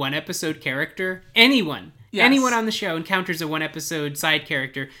 like, a 1-episode character, anyone on the show encounters a 1-episode side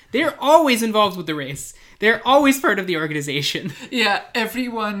character, they're always involved with the race. They're always part of the organization. Yeah,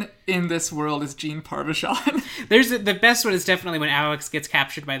 everyone in this world is Gene Parmesan. The best one is definitely when Alex gets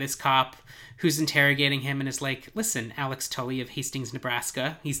captured by this cop who's interrogating him and is like, listen, Alex Tully of Hastings,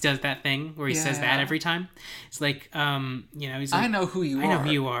 Nebraska. He does that thing where he says that every time. It's like, he's like, I know who you are. I know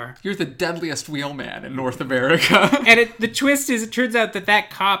who you are. You're the deadliest wheelman in North America. And the twist is, it turns out that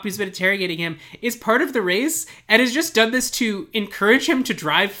cop who's been interrogating him is part of the race and has just done this to encourage him to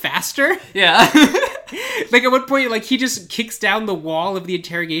drive faster. Yeah. Like, at one point, like, he just kicks down the wall of the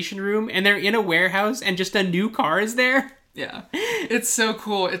interrogation room and they're in a warehouse and just a new car is there. Yeah. It's so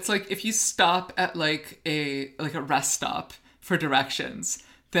cool. It's like if you stop at like a rest stop for directions,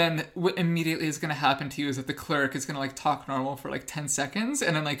 then what immediately is going to happen to you is that the clerk is going to like talk normal for like 10 seconds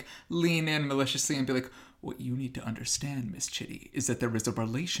and then like lean in maliciously and be like, what you need to understand, Miss Chitty, is that there is a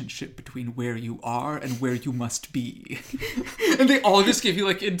relationship between where you are and where you must be. And they all just give you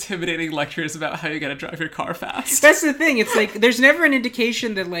like intimidating lectures about how you got to drive your car fast. That's the thing. It's like there's never an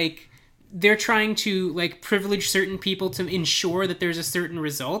indication that like they're trying to like privilege certain people to ensure that there's a certain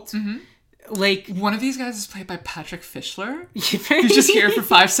result. Mm-hmm. Like, one of these guys is played by Patrick Fischler. He's just here for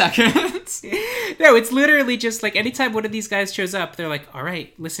 5 seconds. No, it's literally just like anytime one of these guys shows up, they're like, all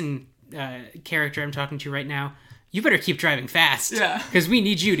right, listen, character I'm talking to right now, you better keep driving fast. Yeah. Because we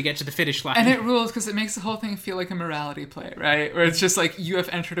need you to get to the finish line. And it rules because it makes the whole thing feel like a morality play, right? Where it's just like you have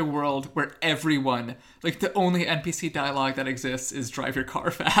entered a world where everyone, like the only NPC dialogue that exists is drive your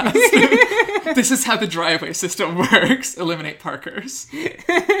car fast. This is how the driveway system works. Eliminate parkers.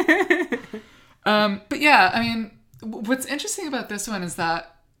 But yeah, I mean, what's interesting about this one is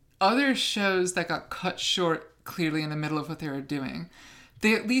that other shows that got cut short clearly in the middle of what they were doing,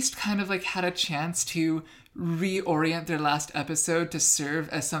 they at least kind of like had a chance to reorient their last episode to serve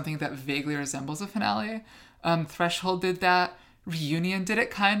as something that vaguely resembles a finale. Threshold did that. Reunion did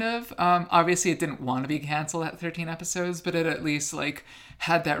it kind of. Obviously it didn't want to be canceled at 13 episodes, but it at least like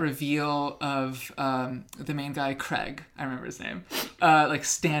had that reveal of the main guy, Craig, I remember his name, like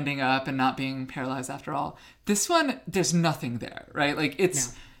standing up and not being paralyzed after all. This one, there's nothing there, right? Like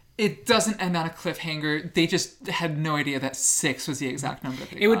it doesn't end on a cliffhanger. They just had no idea that 6 was the exact number.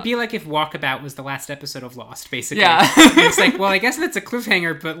 It would be like if Walkabout was the last episode of Lost, basically. Yeah. It's like, well, I guess that's a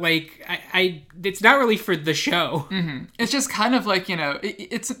cliffhanger, but like, it's not really for the show. Mm-hmm. It's just kind of like,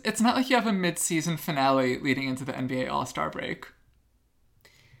 it's not like you have a mid-season finale leading into the NBA All-Star break.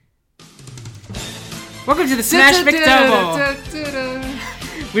 Welcome to the Smash McDouble!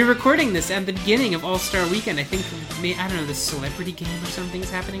 We're recording this at the beginning of All-Star Weekend. I think, I don't know, the celebrity game or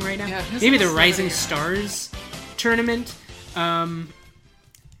something's happening right now. Yeah, maybe the Rising Stars tournament. Yeah,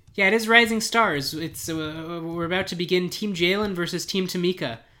 it is Rising Stars. It's we're about to begin Team Jalen versus Team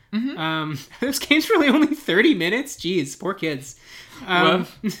Tamika. Mm-hmm. Those games were really only 30 minutes. Jeez, poor kids.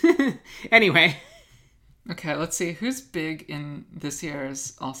 Anyway. Okay, let's see. Who's big in this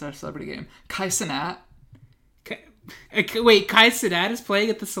year's All-Star Celebrity Game? Kai Cenat. Wait, Kai Cenat is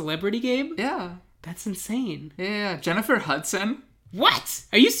playing at the celebrity game? Yeah. That's insane. Yeah. Jennifer Hudson. What?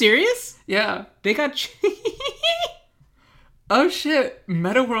 Are you serious? Yeah. They got... Oh shit,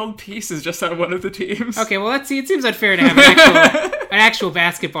 Meta World Peace is just on one of the teams. Okay, well, let's see. It seems unfair to have an actual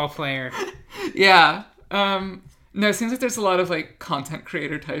basketball player. Yeah. No, it seems like there's a lot of like content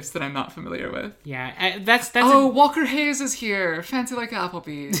creator types that I'm not familiar with. Yeah, that's. Walker Hayes is here. Fancy like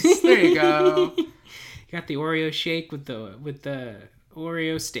Applebee's. There you go. You got the Oreo shake with the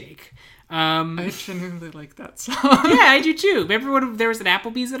Oreo steak. I genuinely like that song. Yeah, I do too. Remember when there was an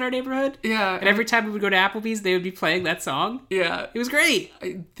Applebee's in our neighborhood? Yeah. And every time we would go to Applebee's, they would be playing that song. Yeah. It was great.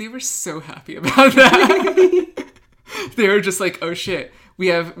 They were so happy about that. They were just like, oh shit. We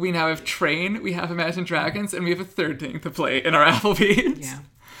now have Train, we have Imagine Dragons, and we have a third thing to play in our Applebee's.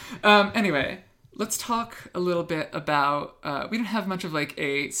 Yeah. Anyway, let's talk a little bit about... we don't have much of like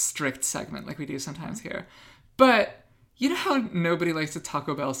a strict segment like we do sometimes here. But you know how nobody likes the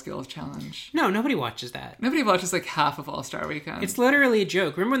Taco Bell Skills Challenge? No, nobody watches that. Nobody watches like half of All-Star Weekend. It's literally a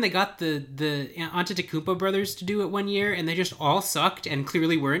joke. Remember when they got the Antetokounmpo brothers to do it one year, and they just all sucked and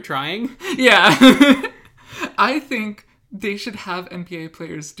clearly weren't trying? Yeah. I think they should have NBA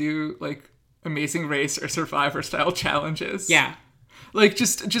players do like Amazing Race or Survivor style challenges. Yeah. Like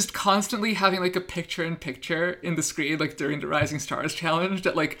just constantly having like a picture-in-picture in the screen, like during the Rising Stars challenge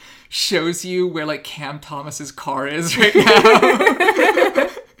that like shows you where like Cam Thomas's car is right now.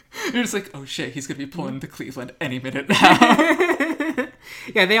 You're just like, oh shit, he's gonna be pulling to Cleveland any minute now.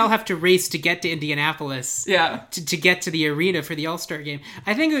 Yeah, they all have to race to get to Indianapolis. Yeah. To get to the arena for the All-Star game.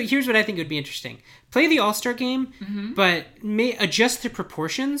 Here's what I think would be interesting. Play the All-Star game, but adjust the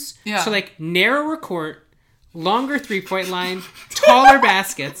proportions. Yeah. So like narrower court, longer 3-point line, taller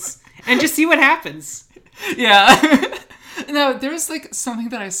baskets, and just see what happens. Yeah. No, there was like something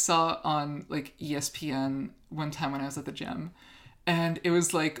that I saw on like ESPN one time when I was at the gym, and it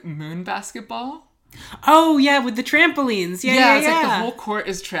was like moon basketball. Oh yeah, with the trampolines. Yeah. It's like the whole court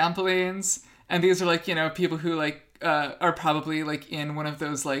is trampolines, and these are like, you know, people who like are probably like in one of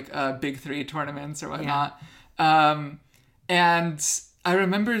those like Big Three tournaments or whatnot. Yeah. And I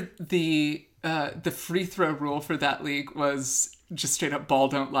remember the free throw rule for that league was just straight up ball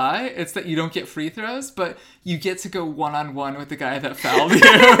don't lie. It's that you don't get free throws, but you get to go one-on-one with the guy that fouled you.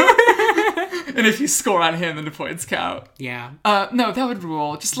 And if you score on him, then the points count. Yeah. No, that would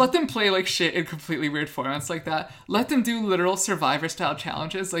rule. Just let them play like shit in completely weird formats like that. Let them do literal Survivor style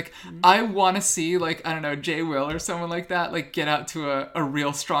challenges. Like, I want to see, like, I don't know, Jay Will or someone like that, like, get out to a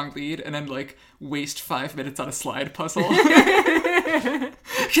real strong lead and then, like, waste 5 minutes on a slide puzzle.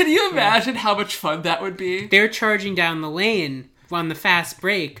 Can you imagine how much fun that would be? They're charging down the lane on the fast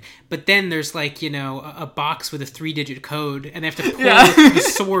break, but then there's like, you know, a box with a 3-digit code, and they have to pull the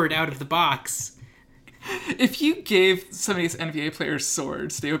sword out of the box. If you gave some of these NBA players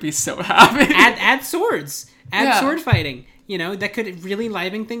swords, they would be so happy. Add swords. Add sword fighting. You know, that could really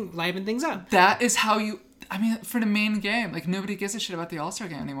liven things up. That is how you... I mean, for the main game, like, nobody gives a shit about the All-Star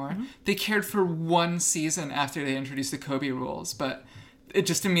game anymore. Mm-hmm. They cared for one season after they introduced the Kobe rules, but it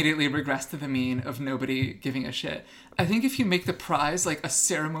just immediately regressed to the mean of nobody giving a shit. I think if you make the prize, like, a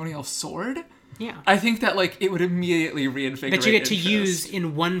ceremonial sword, I think that, like, it would immediately reinvigorate that you get to use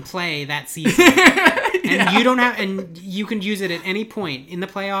in one play that season. And you don't have, and you can use it at any point in the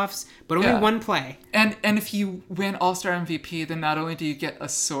playoffs, but only one play. And if you win All-Star MVP, then not only do you get a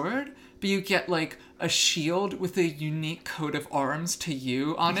sword, but you get, like, a shield with a unique coat of arms to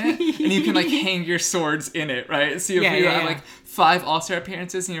you on it, and you can, like, hang your swords in it, right? So if you have, like, 5 All-Star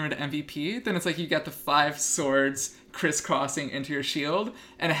appearances and you're an MVP, then it's like you got the 5 swords crisscrossing into your shield,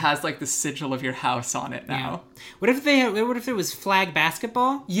 and it has, like, the sigil of your house on it now. Yeah. What if there was flag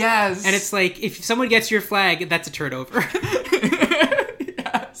basketball? Yes. And it's like, if someone gets your flag, that's a turnover.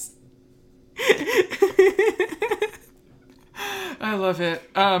 Yes. I love it.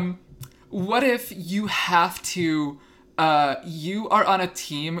 What if you have to, you are on a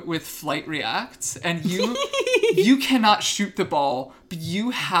team with Flight Reacts, and you cannot shoot the ball, but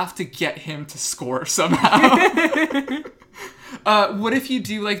you have to get him to score somehow. What if you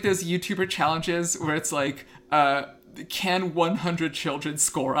do, like, those YouTuber challenges where it's like, can 100 children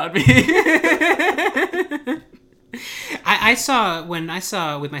score on me? I saw with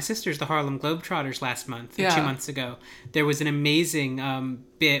my sisters the Harlem Globetrotters last month, 2 months ago. There was an amazing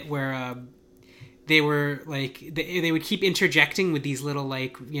bit where they were like they would keep interjecting with these little,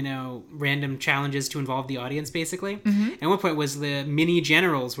 like, you know, random challenges to involve the audience, basically. Mm-hmm. And one point was the mini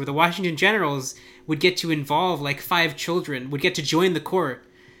generals, where the Washington Generals would get to involve like 5 children, would get to join the court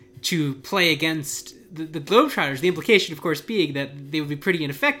to play against the Globetrotters. The implication, of course, being that they would be pretty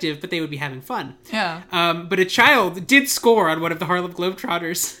ineffective, but they would be having fun. Yeah. But a child did score on one of the Harlem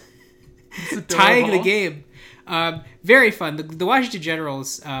Globetrotters, tying the game. Very fun. The Washington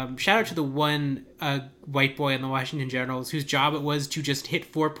Generals, shout out to the one white boy on the Washington Generals whose job it was to just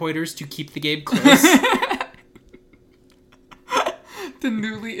hit 4-pointers to keep the game close. The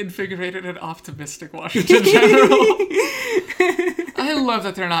newly invigorated and optimistic Washington Generals. I love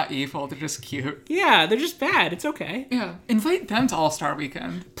that they're not evil. They're just cute. Yeah, they're just bad. It's okay. Yeah. Invite them to All-Star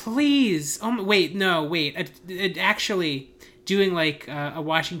Weekend. Please. Wait. Actually, doing like a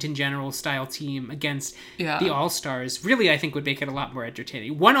Washington Generals style team against the All-Stars really, I think, would make it a lot more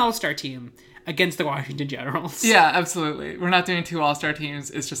entertaining. One All-Star team against the Washington Generals. Yeah, absolutely. We're not doing 2 All-Star teams.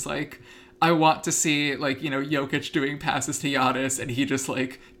 It's just like, I want to see, like, you know, Jokic doing passes to Giannis, and he just,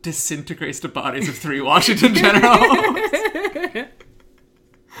 like, disintegrates the bodies of 3 Washington Generals.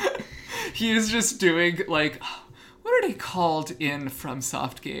 He is just doing, like, what are they called in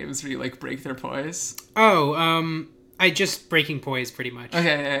FromSoft games where you, like, break their poise? I just breaking poise, pretty much.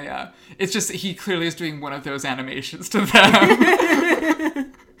 Okay, yeah. It's just, he clearly is doing one of those animations to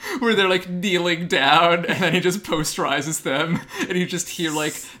them. Where they're, like, kneeling down, and then he just posterizes them, and you just hear,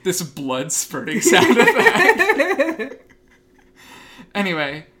 like, this blood spurting sound effect.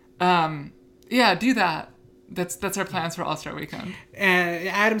 Anyway, yeah, do that. That's our plans for All-Star Weekend.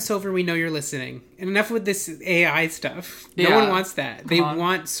 Adam Silver, we know you're listening. And enough with this AI stuff. No one wants that. They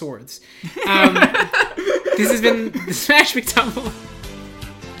want swords. This has been the Smash McDumble.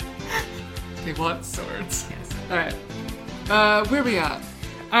 They want swords. Yes. All right. Where are we at?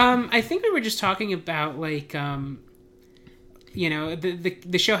 I think we were just talking about, like, you know,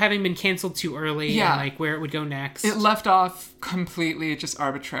 the show having been canceled too early, and, like, where it would go next. It left off completely, just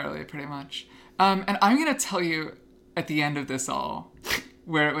arbitrarily, pretty much. And I'm going to tell you at the end of this all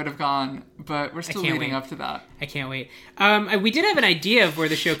where it would have gone, but we're still leading up to that. I can't wait. We did have an idea of where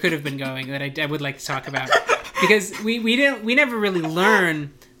the show could have been going that I would like to talk about, because we never really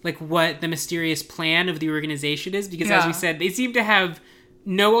learn like what the mysterious plan of the organization is, because as we said, they seem to have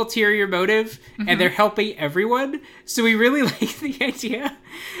no ulterior motive, and they're helping everyone. So we really like the idea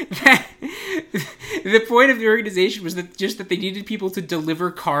that the point of the organization was that they needed people to deliver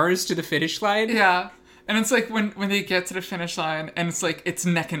cars to the finish line. Yeah. And it's like when they get to the finish line, and it's like it's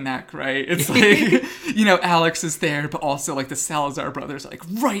neck and neck, right? It's like, you know, Alex is there, but also like the Salazar brothers like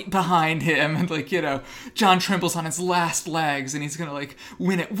right behind him, and like, you know, John Trimble's on his last legs, and he's gonna like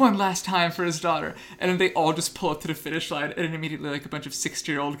win it one last time for his daughter. And then they all just pull up to the finish line, and then immediately like a bunch of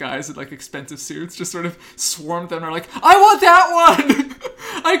 60-year-old guys in like expensive suits just sort of swarm them and are like, I want that one!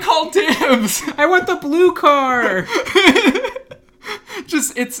 I call dibs! I want the blue car!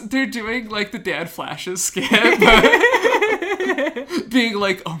 They're doing like the Dad Flashes skit, being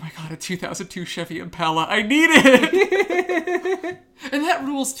like, oh my god, a 2002 Chevy Impala, I need it! And that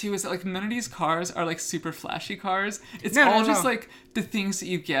rules too, is that like none of these cars are like super flashy cars. It's just like the things that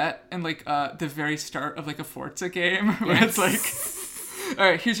you get in like the very start of like a Forza game, where it's like, all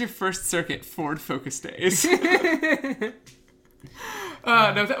right, here's your first circuit, Ford Focus Days. No,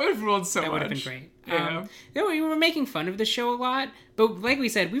 that would have ruled so much. That would have been great. We were making fun of the show a lot, but like we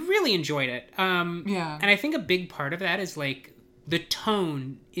said, we really enjoyed it. Yeah. And I think a big part of that is like the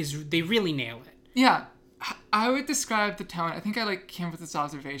tone they really nail it. Yeah. I would describe the tone. I think I like came with this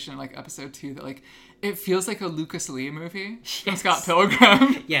observation like episode 2 that like it feels like a Lucas Lee movie from Scott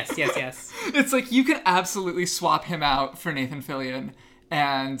Pilgrim. Yes. It's like you could absolutely swap him out for Nathan Fillion,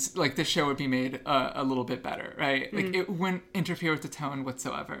 and like the show would be made a little bit better, right? Like it wouldn't interfere with the tone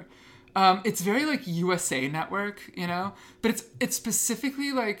whatsoever. It's very like USA Network, you know, but it's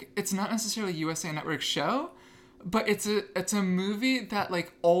specifically like it's not necessarily a USA Network show, but it's a movie that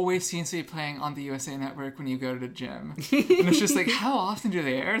like always seems to be playing on the USA Network when you go to the gym, and it's just like, how often do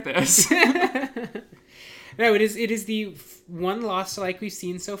they air this? No, it is the one Lost Alike we've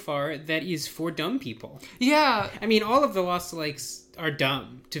seen so far that is for dumb people. Yeah. I mean, all of the Lost Alikes are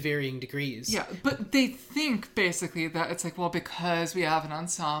dumb to varying degrees. Yeah, but they think basically that it's like, well, because we have an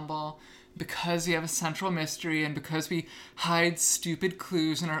ensemble, because we have a central mystery, and because we hide stupid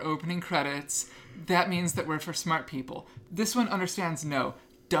clues in our opening credits, that means that we're for smart people. This one understands, no,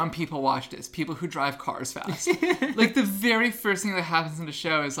 dumb people watch this. People who drive cars fast. Like, the very first thing that happens in the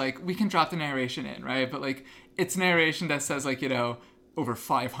show is, like, we can drop the narration in, right? But, like, it's narration that says, like, you know, over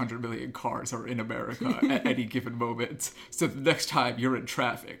 500 million cars are in America at any given moment. So the next time you're in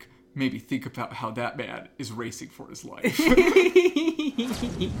traffic, maybe think about how that man is racing for his life.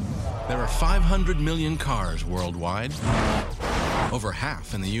 There are 500 million cars worldwide, over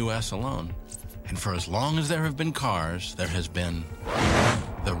half in the U.S. alone. And for as long as there have been cars, there has been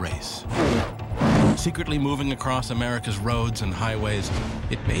the race. Secretly moving across America's roads and highways,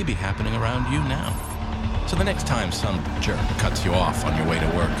 it may be happening around you now. So the next time some jerk cuts you off on your way to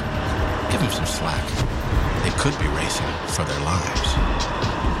work, give him some slack. They could be racing for their lives.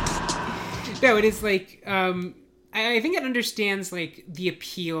 No, it is like, I think it understands like the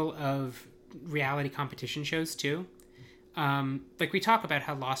appeal of reality competition shows too. Like we talk about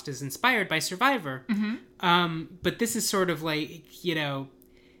how Lost is inspired by Survivor. But this is sort of like, you know,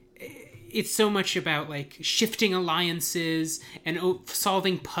 it's so much about like shifting alliances and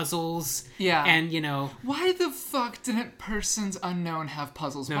solving puzzles. Yeah. And, you know, why the fuck didn't Persons Unknown have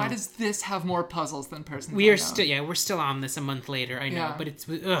puzzles? No. Why does this have more puzzles than Persons Unknown? We're still on this a month later. I know, yeah. But it's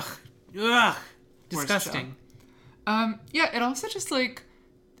disgusting. Yeah, it also just like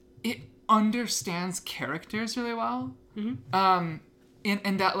it understands characters really well. And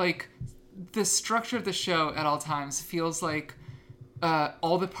that like the structure of the show at all times feels like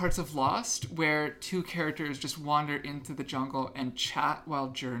all the parts of Lost where two characters just wander into the jungle and chat while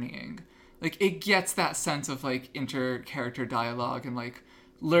journeying. Like, it gets that sense of, like, inter-character dialogue and, like,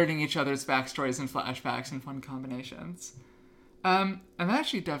 learning each other's backstories and flashbacks and fun combinations. And that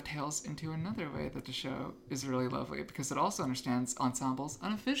actually dovetails into another way that the show is really lovely, because it also understands ensembles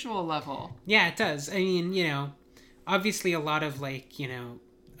on a visual level. Yeah, it does. I mean, you know, obviously a lot of, like, you know,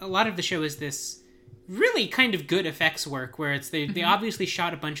 a lot of the show is this really kind of good effects work where it's they obviously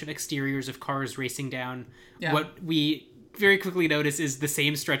shot a bunch of exteriors of cars racing down what we very quickly notice is the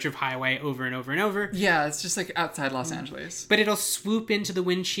same stretch of highway over and over and over. Yeah, it's just like outside Los Angeles. But it'll swoop into the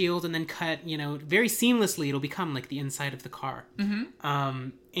windshield and then cut, you know, very seamlessly. It'll become like the inside of the car.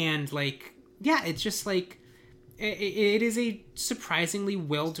 And like, yeah, it's just like, it is a surprisingly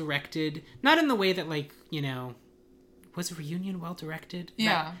well-directed, not in the way that like, you know, was Reunion well-directed?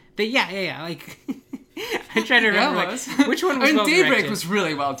 Yeah. Yeah. Like, I'm trying to remember which one was well directed. Daybreak was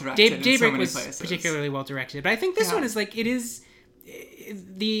really well directed. Daybreak was particularly well directed, but I think this one is like, it is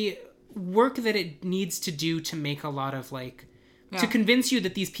the work that it needs to do to make a lot of like to convince you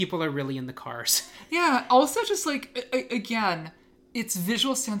that these people are really in the cars. Yeah. Also, just like again, it's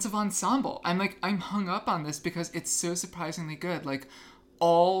visual sense of ensemble. I'm hung up on this because it's so surprisingly good. Like,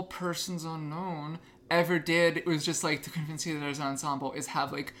 all Persons Unknown ever did, it was just like to convince you that there's an ensemble, is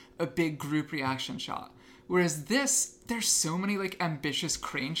have like a big group reaction shot. Whereas this, there's so many like ambitious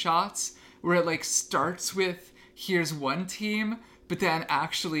crane shots where it like starts with here's one team, but then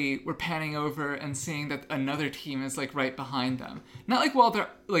actually we're panning over and seeing that another team is like right behind them. Not like while they're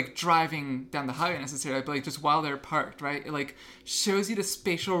like driving down the highway necessarily, but like just while they're parked, right? It like shows you the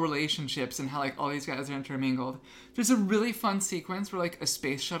spatial relationships and how like all these guys are intermingled. There's a really fun sequence where like a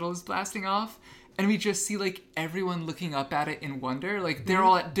space shuttle is blasting off and we just see like everyone looking up at it in wonder. Like they're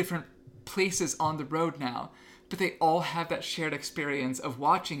all at different places on the road now, but they all have that shared experience of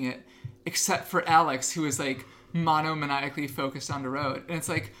watching it, except for Alex, who is like monomaniacally focused on the road. And it's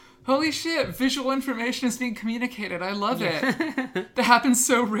like, holy shit, visual information is being communicated. I love it. That happens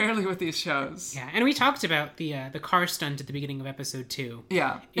so rarely with these shows. Yeah, and we talked about the car stunt at the beginning of episode 2.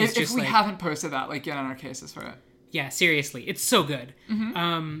 Yeah, if we haven't posted that, like, get on our cases for it. Yeah, seriously, it's so good.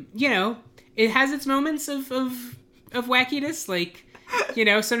 You know, it has its moments of wackiness, like, you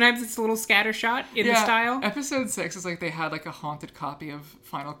know, sometimes it's a little scattershot in the style. Episode 6 is like they had like a haunted copy of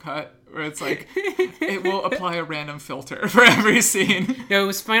Final Cut where it's like it will apply a random filter for every scene. No, it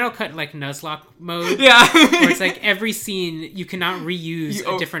was Final Cut like Nuzlocke mode. Yeah. Where it's like every scene you cannot reuse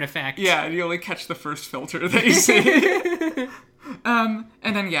a different effect. Yeah, you only catch the first filter that you see. And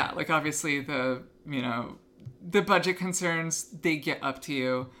then like obviously the budget concerns, they get up to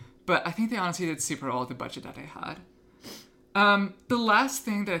you. But I think they honestly did super well with the budget that they had. The last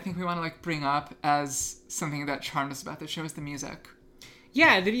thing that I think we want to like bring up as something that charmed us about the show is the music.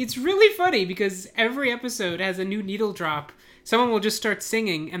 Yeah, it's really funny because every episode has a new needle drop. Someone will just start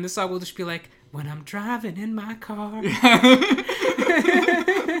singing and the song will just be like, when I'm driving in my car. I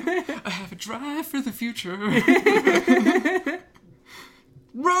have a drive for the future.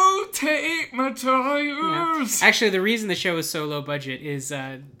 Rotate my tires. Yeah. Actually, the reason the show is so low budget is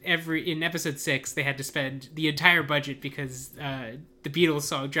in episode 6 they had to spend the entire budget because the Beatles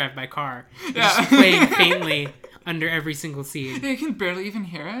song "Drive My Car" is just playing faintly under every single scene. You can barely even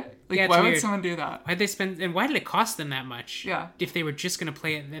hear it. Like, why would someone do that? Why'd they spend? And why did it cost them that much? Yeah. If they were just gonna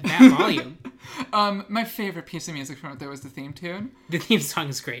play it at that volume. My favorite piece of music from it though was the theme tune. The theme song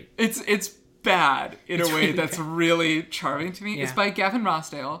is great. It's bad in a way really that's really charming to me. Yeah. It's by Gavin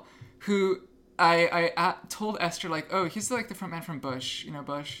Rossdale, who I told Esther, like, oh, he's like the front man from Bush, you know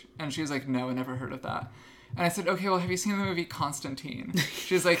Bush? And she was like, no, I never heard of that. And I said, okay, well, have you seen the movie Constantine?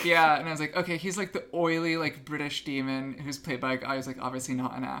 She was like, yeah. And I was like, okay, he's like the oily, like, British demon who's played by a guy who's, like, obviously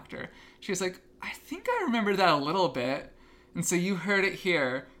not an actor. She was like, I think I remember that a little bit. And so you heard it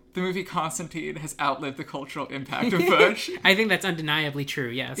here. The movie Constantine has outlived the cultural impact of Bush. I think that's undeniably true,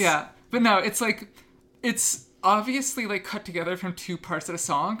 yes. Yeah. But no, it's like, it's obviously like cut together from two parts of the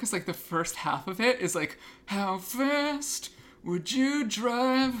song, because like the first half of it is like, how fast would you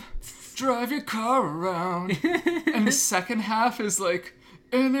drive your car around? And the second half is like,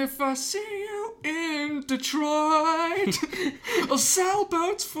 and if I see you in Detroit, I'll sell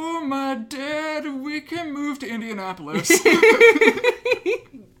boats for my dad, we can move to Indianapolis.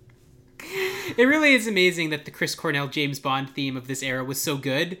 It really is amazing that the Chris Cornell James Bond theme of this era was so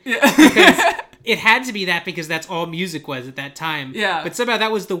good. Yeah. Because it had to be that because that's all music was at that time. Yeah. But somehow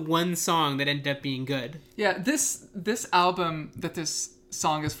that was the one song that ended up being good. Yeah, this album that this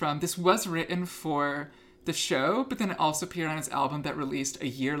song is from, this was written for the show, but then it also appeared on its album that released a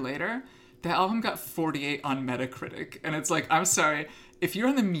year later. The album got 48 on Metacritic, and it's like, I'm sorry, if you're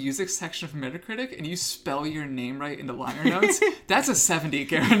in the music section of Metacritic and you spell your name right in the liner notes, that's a 70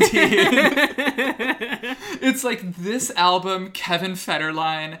 guaranteed. It's like this album, Kevin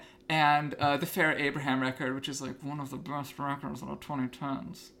Federline, and the Farrah Abraham record, which is like one of the best records of the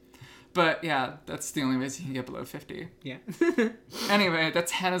 2010s. But yeah, that's the only ways you can get below 50. Yeah. Anyway,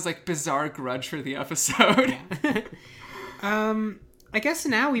 that's Hannah's like bizarre grudge for the episode. Yeah. I guess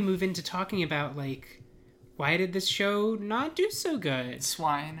now we move into talking about like, why did this show not do so good?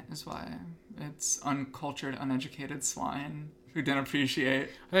 Swine is why. It's uncultured, uneducated swine who didn't appreciate.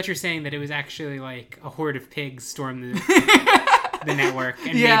 I thought you were saying that it was actually like a horde of pigs stormed the network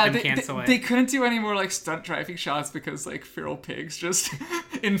and made them cancel it. They couldn't do any more like stunt driving shots because like feral pigs just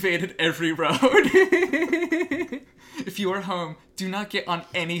invaded every road. If you are home, do not get on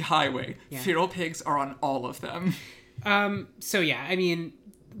any highway. Yeah. Feral pigs are on all of them. So yeah, I mean,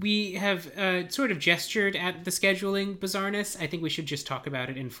 we have sort of gestured at the scheduling bizarreness. I think we should just talk about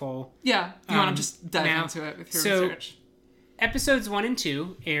it in full. Yeah, you want to just dive into it with your research. Episodes 1 and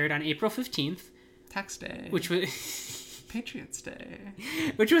 2 aired on April 15th. Tax Day. Which was... Patriots Day.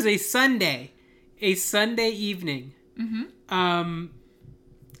 Which was a Sunday. A Sunday evening. Mm-hmm.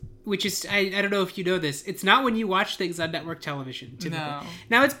 Which is, I don't know if you know this, it's not when you watch things on network television, typically. No.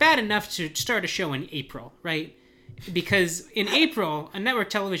 Now, it's bad enough to start a show in April, right? Because in April, on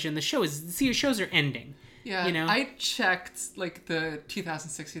network television, the shows are ending. Yeah, you know? I checked, like, the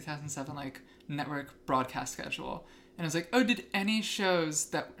 2006-2007, like, network broadcast schedule, and I was like, oh, did any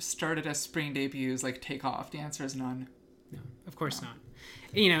shows that started as spring debuts, like, take off? The answer is none. No, of course not.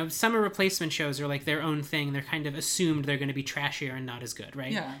 You know, summer replacement shows are like their own thing. They're kind of assumed they're going to be trashier and not as good,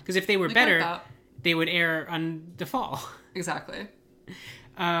 right? Yeah. Because if they were better, they would air on the fall. Exactly.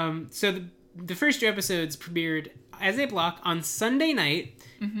 So the first 2 episodes premiered as a block on Sunday night.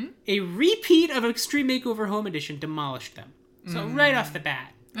 Mm-hmm. A repeat of Extreme Makeover Home Edition demolished them. So right off the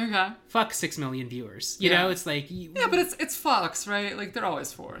bat. Okay. Fuck 6 million viewers. You know, it's like... Yeah, but it's Fox, right? Like, they're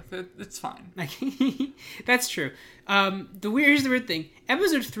always fourth. It's fine. That's true. Here's the weird thing.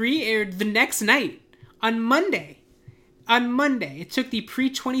 Episode 3 aired the next night. On Monday. It took the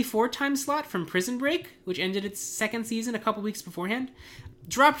pre-24 time slot from Prison Break, which ended its 2nd season a couple weeks beforehand.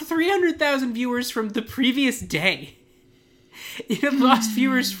 Dropped 300,000 viewers from the previous day. It had lost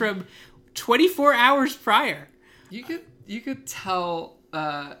viewers from 24 hours prior. You could tell...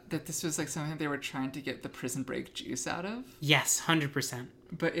 that this was like something they were trying to get the Prison Break juice out of. Yes, 100%.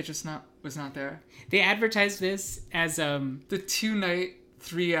 But it just was not there. They advertised this as the 2-night,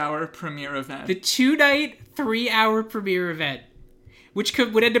 3-hour premiere event. The 2-night, 3-hour premiere event, which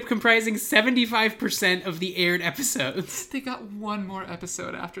would end up comprising 75% of the aired episodes. They got one more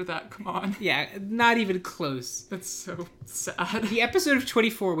episode after that. Come on. Yeah, not even close. That's so sad. The episode of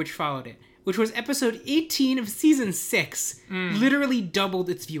 24, which followed it, which was episode 18 of season 6, literally doubled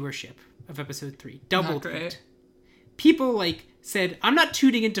its viewership of episode 3. Doubled it. People, like, said, I'm not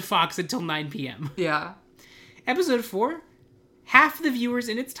tuning into Fox until 9 p.m. Yeah. Episode 4, half the viewers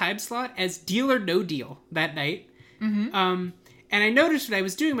in its time slot as Deal or No Deal that night. Mm-hmm. And I noticed when I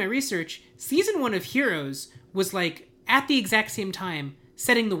was doing my research, season 1 of Heroes was, like, at the exact same time,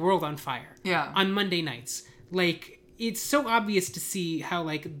 setting the world on fire. Yeah. On Monday nights. Like, it's so obvious to see how,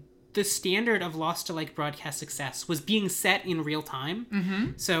 like... the standard of Lost to like broadcast success was being set in real time. Mm-hmm.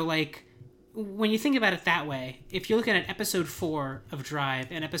 So like when you think about it that way, if you're looking at episode 4 of Drive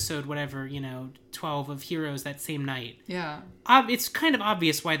and episode 12 of Heroes that same night, it's kind of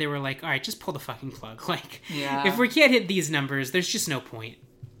obvious why they were like, all right, just pull the fucking plug. Like, if we can't hit these numbers, there's just no point.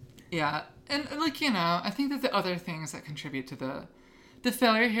 Yeah, and like I think that the other things that contribute to the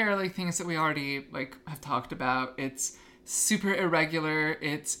failure here are like things that we already like have talked about. It's super irregular.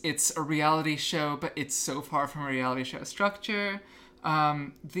 It's a reality show, but it's so far from a reality show structure.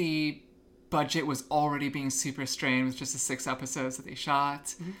 The budget was already being super strained with just the 6 episodes that they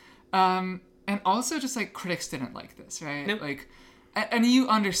shot. Mm-hmm. And also just like critics didn't like this, right? Nope. Like, and you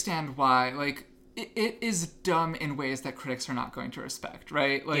understand why. Like, it is dumb in ways that critics are not going to respect,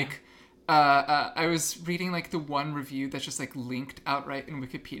 right? Like, I was reading like the one review that's just like linked outright in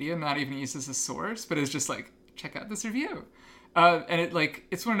Wikipedia, not even used as a source, but it's just like, check out this review. And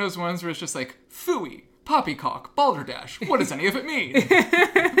it's one of those ones where it's just like, phooey, poppycock, balderdash, what does any of it mean?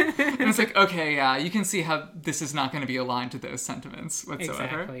 And it's like, okay, yeah, you can see how this is not going to be aligned to those sentiments whatsoever.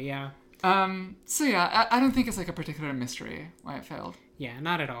 Exactly, yeah. So yeah, I don't think it's like a particular mystery why it failed. Yeah,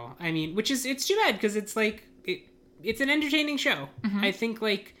 not at all. I mean, it's too bad because it's like, it's an entertaining show. Mm-hmm. I think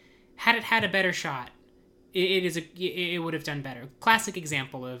like, had it had a better shot, it would have done better. Classic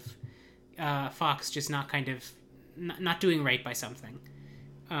example of Fox just not doing right by something.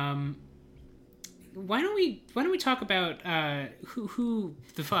 Why don't we talk about who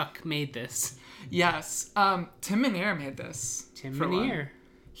the fuck made this? Yes, Tim Minear made this. Tim Minear.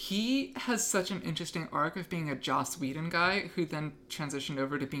 He has such an interesting arc of being a Joss Whedon guy who then transitioned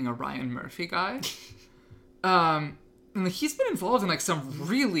over to being a Ryan Murphy guy. And like, he's been involved in like some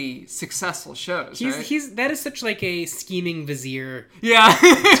really successful shows. That is such like a scheming vizier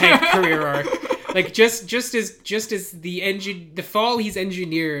type career arc. Like just as the fall he's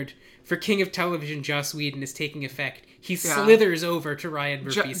engineered for King of Television Joss Whedon is taking effect, he slithers over to Ryan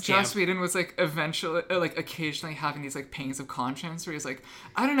Murphy's camp. Joss Whedon was like eventually, like occasionally having these like pangs of conscience where he's like,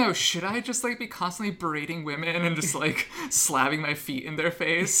 I don't know, should I just like be constantly berating women and just like slapping my feet in their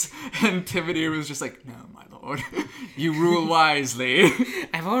face? And Tim Minear was just like, no, my lord, you rule wisely.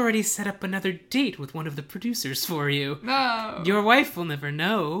 I've already set up another date with one of the producers for you. No. Your wife will never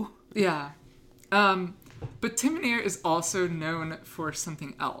know. Yeah. But Tim Minear is also known for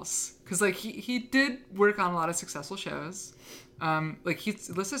something else. Because, like, he did work on a lot of successful shows. Like, he's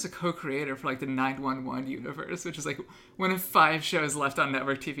listed as a co-creator for, like, the 911 universe, which is, like, one of 5 shows left on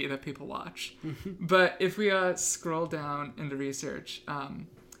network TV that people watch. But if we scroll down into research,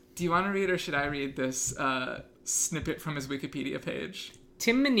 do you want to read or should I read this snippet from his Wikipedia page?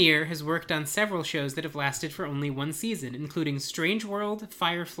 Tim Minear has worked on several shows that have lasted for only 1 season, including Strange World,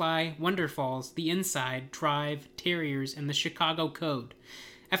 Firefly, Wonder Falls, The Inside, Drive, Terriers, and The Chicago Code.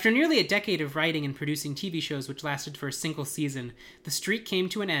 After nearly a decade of writing and producing TV shows which lasted for a single season, the streak came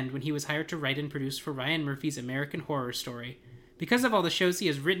to an end when he was hired to write and produce for Ryan Murphy's American Horror Story. Because of all the shows he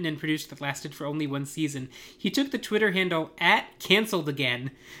has written and produced that lasted for only 1 season, he took the Twitter handle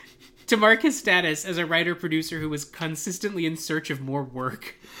 @CanceledAgain to mark his status as a writer-producer who was consistently in search of more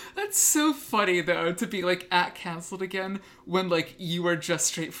work. That's so funny, though, to be, like, @CanceledAgain when, like, you are just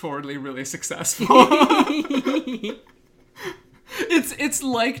straightforwardly really successful. It's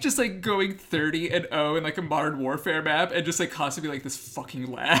like just, like, going 30-0 in, like, a Modern Warfare map and just, like, constantly, like, this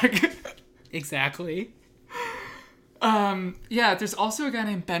fucking lag. Exactly. Yeah, there's also a guy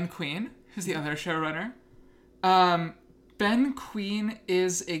named Ben Queen, who's the other showrunner. Ben Queen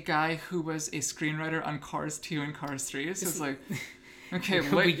is a guy who was a screenwriter on Cars 2 and Cars 3, so it's like, okay,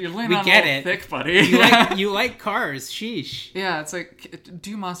 you're laying on a little thick, buddy. You like Cars, sheesh. Yeah, it's like,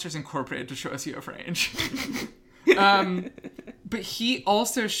 do Monsters Incorporated to show us you have range. But he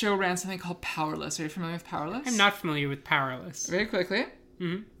also ran something called Powerless. Are you familiar with Powerless? I'm not familiar with Powerless. Very quickly.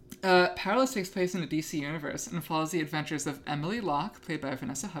 Powerless takes place in the DC universe and follows the adventures of Emily Locke, played by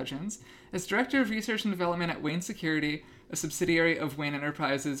Vanessa Hudgens, as Director of Research and Development at Wayne Security, a subsidiary of Wayne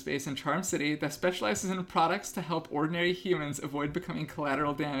Enterprises based in Charm City that specializes in products to help ordinary humans avoid becoming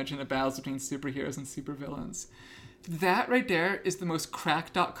collateral damage in the battles between superheroes and supervillains. That right there is the most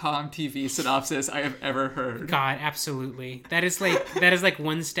crack.com TV synopsis I have ever heard. God, absolutely. That is like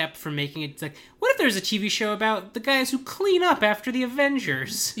one step from making it. It's like, what if there's a TV show about the guys who clean up after the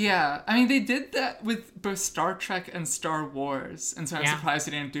Avengers? Yeah, I mean, they did that with both Star Trek and Star Wars, and so I'm surprised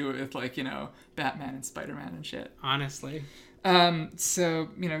they didn't do it with, like, you know, Batman and Spider-Man and shit. Honestly. So,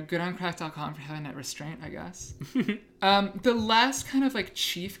 you know, good on crack.com for having that restraint, I guess. The last kind of, like,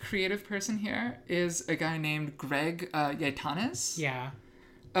 chief creative person here is a guy named Greg Yaitanes. Yeah.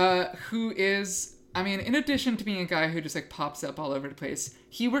 Who is, I mean, in addition to being a guy who just, like, pops up all over the place,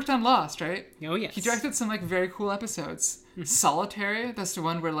 he worked on Lost, right? Oh, yes. He directed some, like, very cool episodes. Solitary, that's the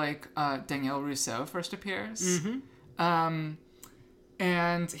one where, like, Danielle Rousseau first appears.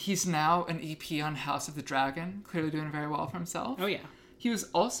 And he's now an EP on House of the Dragon, clearly doing very well for himself. Oh, yeah. He was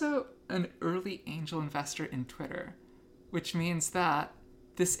also an early angel investor in Twitter, which means that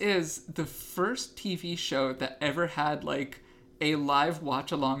this is the first TV show that ever had, like, a live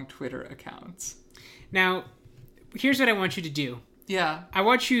watch-along Twitter account. Now, here's what I want you to do. Yeah. I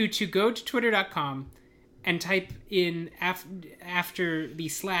want you to go to twitter.com and type in after the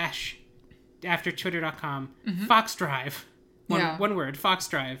slash after twitter.com Fox Drive. One word, Fox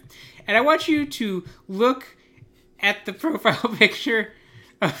Drive. And I want you to look at the profile picture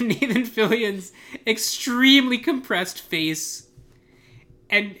of Nathan Fillion's extremely compressed face.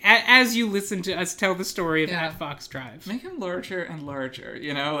 And as you listen to us tell the story of that Fox Drive. Make him larger and larger,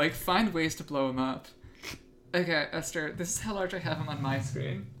 you know? Like, find ways to blow him up. Okay, Esther, this is how large I have him on my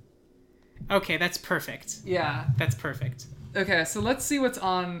screen. Okay, that's perfect. Yeah. That's perfect. Okay, so let's see what's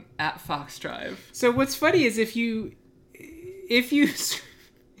on @Fox Drive. So what's funny is if you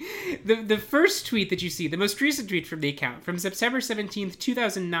the first tweet that you see, the most recent tweet from the account, from September 17th,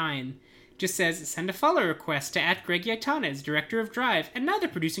 2009, just says, send a follow request to @Greg Yaitanes, director of Drive, and now the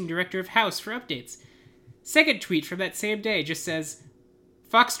producing director of House for updates. Second tweet from that same day just says,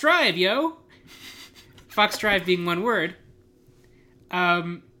 Fox Drive, yo! Fox Drive being one word.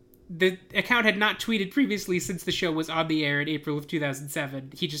 The account had not tweeted previously since the show was on the air in April of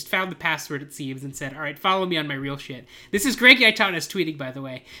 2007. He just found the password, it seems, and said, all right, follow me on my real shit. This is Greg Yaitanes tweeting, by the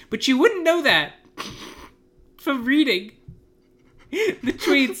way. But you wouldn't know that from reading the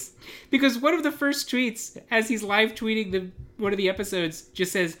tweets. Because one of the first tweets, as he's live tweeting one of the episodes,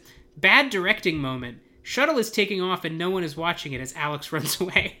 just says, bad directing moment. Shuttle is taking off and no one is watching it as Alex runs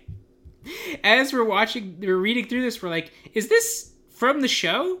away. As we're reading through this, we're like, is this from the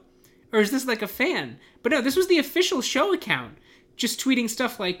show? Or is this like a fan? But no, this was the official show account. Just tweeting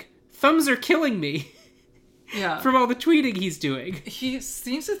stuff like, thumbs are killing me. Yeah. From all the tweeting he's doing. He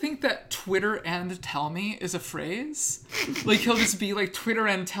seems to think that Twitter and tell me is a phrase. Like, he'll just be like, Twitter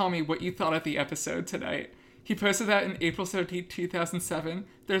and tell me what you thought of the episode tonight. He posted that in April 17, 2007.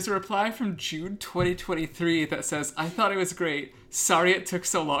 There's a reply from June 2023 that says, I thought it was great. Sorry it took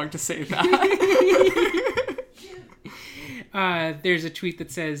so long to say that. There's a tweet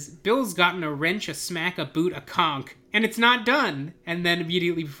that says, Bill's gotten a wrench, a smack, a boot, a conk, and it's not done. And then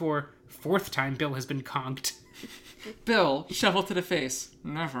immediately before, fourth time Bill has been conked. Bill, shovel to the face.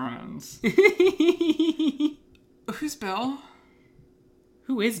 Never ends. Who's Bill?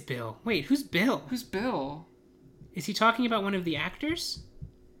 Who is Bill? Wait, who's Bill? Who's Bill? Is he talking about one of the actors?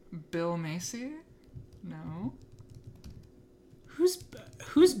 Bill Macy? No. Who's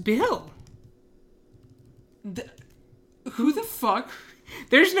Bill? Who the fuck?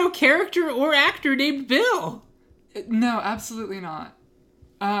 There's no character or actor named Bill. No, absolutely not.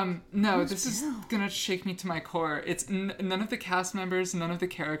 No, Who's this Bill? is gonna shake me to my core. It's none of the cast members, none of the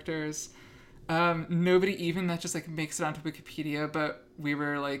characters, nobody even that just like makes it onto Wikipedia, but we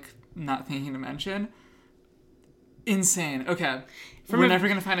were like not thinking to mention. Insane. Okay. We're never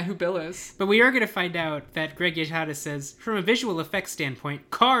going to find out who Bill is. But we are going to find out that Greg Yachata says, from a visual effects standpoint,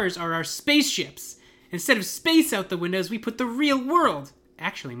 cars are our spaceships. Instead of space out the windows, we put the real world.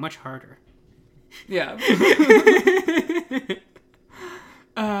 Actually, much harder. Yeah.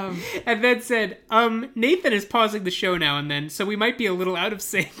 And then said, Nathan is pausing the show now and then, so we might be a little out of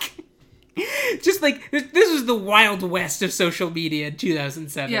sync. Just like, this was the Wild West of social media in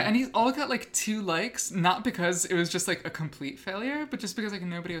 2007. Yeah, and he's all got like 2 likes, not because it was just like a complete failure, but just because like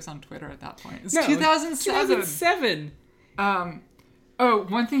nobody was on Twitter at that point. It's 2007. 2007. Oh,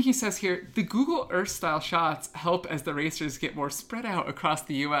 one thing he says here, the Google Earth style shots help as the racers get more spread out across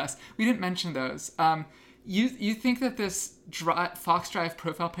the US. We didn't mention those. You think that this Fox Drive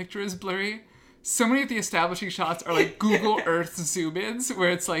profile picture is blurry? So many of the establishing shots are like Google Earth zoom-ins, where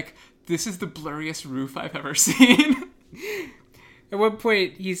it's like, this is the blurriest roof I've ever seen. At one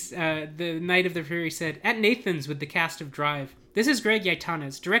point, the night of the premiere said, at Nathan's with the cast of Drive, this is Greg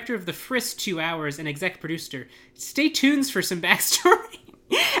Yaitanes, director of The Frisk 2 Hours and exec producer. Stay tuned for some backstory.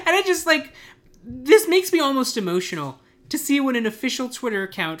 And I just like, this makes me almost emotional to see when an official Twitter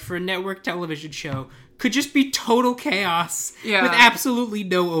account for a network television show could just be total chaos with absolutely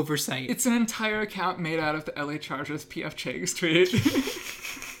no oversight. It's an entire account made out of the LA Chargers PF Chang's tweet.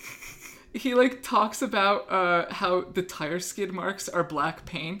 He, like, talks about how the tire skid marks are black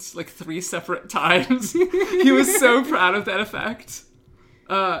paint, like, 3 separate times. He was so proud of that effect.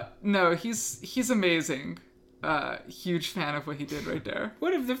 No, he's amazing. Huge fan of what he did right there.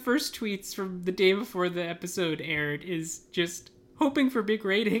 One of the first tweets from the day before the episode aired is just hoping for big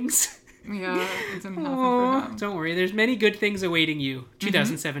ratings. Yeah, it didn't happen for him. Don't worry, there's many good things awaiting you.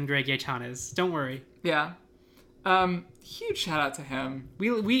 2007 Greg Yaitanes. Don't worry. Yeah. Huge shout out to him.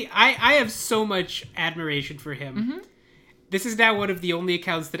 I have so much admiration for him. Mm-hmm. This is now one of the only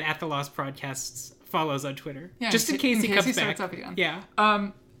accounts that At The Lost Podcasts follows on Twitter. Yeah, just in case he comes back. Starts up again. Yeah.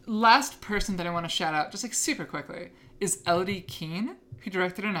 Last person that I want to shout out, just like super quickly, is Elodie Keene, who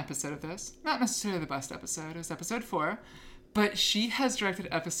directed an episode of this. Not necessarily the best episode. It was episode 4. But she has directed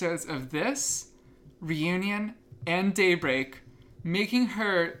episodes of this, Reunion, and Daybreak, making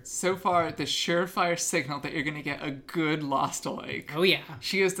her, so far, the surefire signal that you're going to get a good Lost alike. Oh, yeah.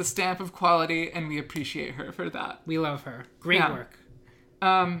 She is the stamp of quality, and we appreciate her for that. We love her. Great work.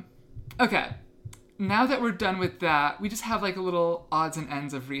 Okay. Now that we're done with that, we just have, like, a little odds and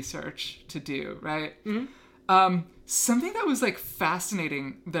ends of research to do, right? Mm-hmm. Something that was, like,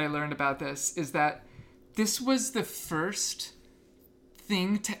 fascinating that I learned about this is that this was the first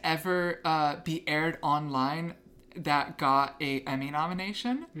thing to ever be aired online that got a Emmy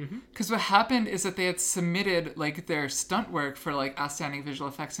nomination. Because what happened is that they had submitted like their stunt work for like outstanding visual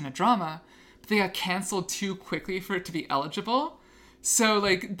effects in a drama, but they got canceled too quickly for it to be eligible. So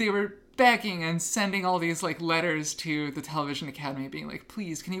like they were begging and sending all these like letters to the Television Academy being like,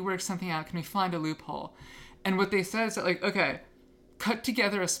 please, can you work something out? Can we find a loophole? And what they said is that like, okay, cut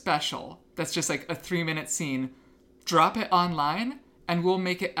together a special that's just like a 3-minute scene, drop it online, and we'll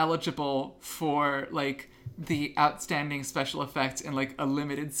make it eligible for like the outstanding special effects in like a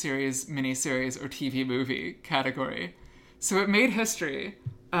limited series, miniseries, or TV movie category. So it made history.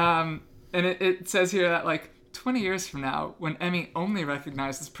 And it says here that like 20 years from now, when Emmy only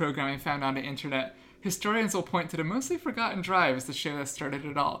recognizes programming found on the internet, historians will point to the mostly forgotten Drive as the show that started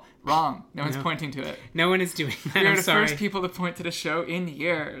it all. Wrong. No one's pointing to it. No one is doing that. We're the first people to point to the show in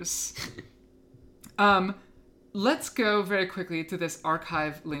years. Let's go very quickly to this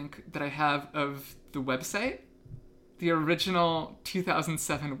archive link that I have of the website. The original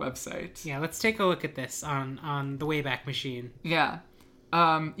 2007 website. Yeah, let's take a look at this on the Wayback Machine. Yeah.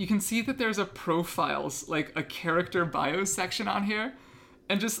 You can see that there's a profiles, like a character bio section on here.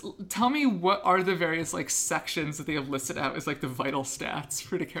 And just tell me what are the various like sections that they have listed out as like the vital stats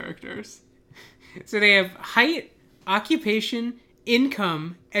for the characters. So they have height, occupation,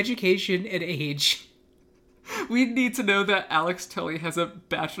 income, education, and age. We need to know that Alex Tully has a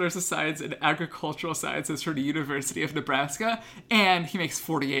Bachelor's of Science in Agricultural Sciences from the University of Nebraska, and he makes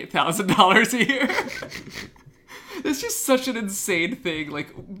 $48,000 a year. It's just such an insane thing.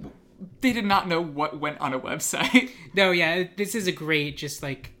 Like, they did not know what went on a website. No, yeah, this is a great,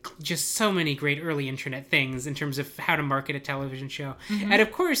 just so many great early internet things in terms of how to market a television show. Mm-hmm. And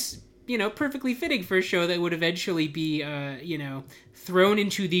of course, perfectly fitting for a show that would eventually be, thrown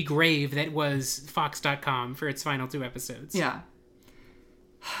into the grave that was Fox.com for its final 2 episodes. Yeah.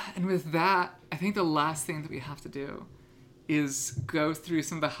 And with that, I think the last thing that we have to do is go through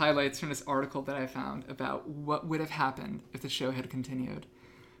some of the highlights from this article that I found about what would have happened if the show had continued.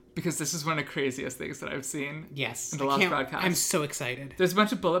 Because this is one of the craziest things that I've seen in the last broadcast. I'm so excited. There's a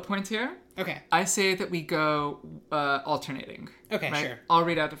bunch of bullet points here. Okay. I say that we go alternating. Okay, right? Sure. I'll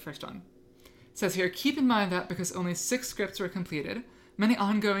read out the first one. It says here, keep in mind that because only 6 scripts were completed, many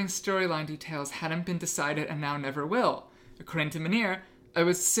ongoing storyline details hadn't been decided and now never will. According to Menear, I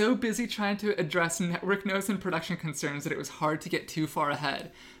was so busy trying to address network notes and production concerns that it was hard to get too far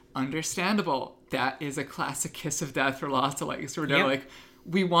ahead. Understandable. That is a classic kiss of death for Lost Alike. So we're like,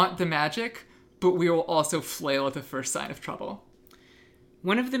 we want the magic, but we will also flail at the first sign of trouble.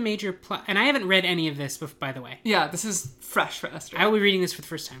 One of the major and I haven't read any of this, by the way. Yeah, this is fresh for Esther. I will be reading this for the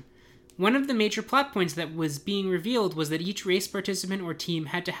first time. One of the major plot points that was being revealed was that each race participant or team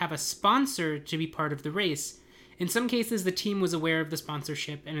had to have a sponsor to be part of the race. In some cases, the team was aware of the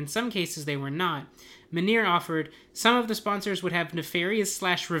sponsorship, and in some cases, they were not. Menear offered, some of the sponsors would have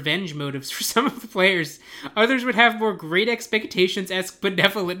nefarious/revenge motives for some of the players. Others would have more great expectations-esque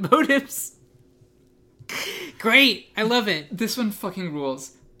benevolent motives. Great! I love it. This one fucking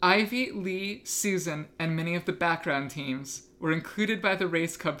rules. Ivy, Lee, Susan, and many of the background teams were included by the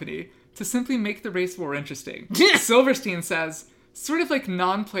race company to simply make the race more interesting. Silverstein says, sort of like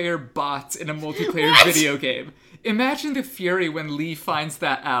non-player bots in a multiplayer video game. Imagine the fury when Lee finds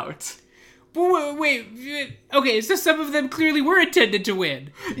that out. Wait. Okay, so some of them clearly were intended to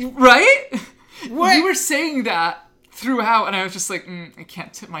win. Right? What? You were saying that throughout, and I was just like, I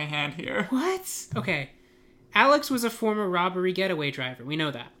can't tip my hand here. What? Okay. Alex was a former robbery getaway driver. We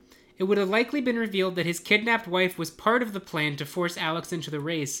know that. It would have likely been revealed that his kidnapped wife was part of the plan to force Alex into the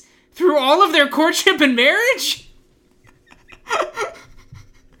race through all of their courtship and marriage?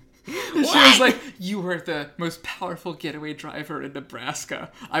 She was like, you were the most powerful getaway driver in Nebraska.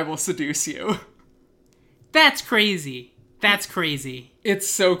 I will seduce you. That's crazy. It's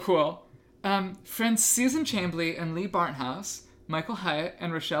so cool. Friends Susan Chambly and Lee Barnhouse, Michael Hyatt,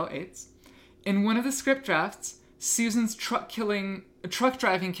 and Rochelle Aites. In one of the script drafts, Susan's truck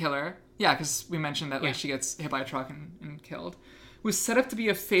driving killer, because we mentioned that she gets hit by a truck and killed, was set up to be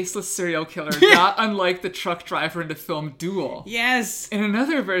a faceless serial killer, not unlike the truck driver in the film Duel. Yes! In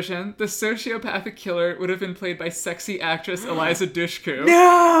another version, the sociopathic killer would have been played by sexy actress Eliza Dushku.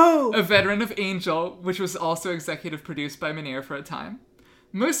 No! A veteran of Angel, which was also executive produced by Menear for a time.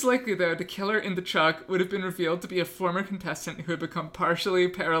 Most likely, though, the killer in the truck would have been revealed to be a former contestant who had become partially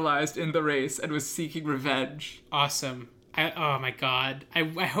paralyzed in the race and was seeking revenge. Awesome. Oh my god. I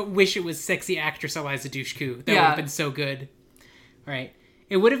wish it was sexy actress Eliza Dushku. That would have been so good. All right.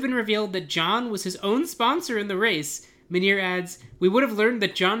 It would have been revealed that John was his own sponsor in the race. Menear adds, we would have learned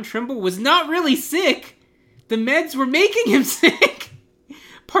that John Trimble was not really sick. The meds were making him sick.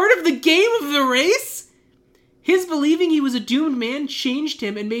 Part of the game of the race? His believing he was a doomed man changed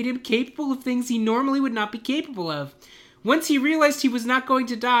him and made him capable of things he normally would not be capable of. Once he realized he was not going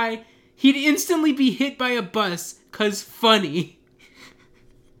to die, he'd instantly be hit by a bus, 'cause funny.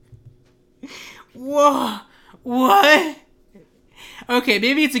 Whoa. What? Okay,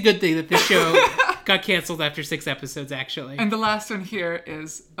 maybe it's a good thing that this show got canceled after 6 episodes, actually. And the last one here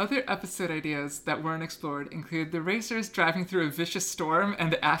is, other episode ideas that weren't explored include the racers driving through a vicious storm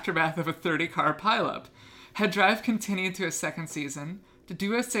and the aftermath of a 30-car pileup. Had Drive continued to a second season, the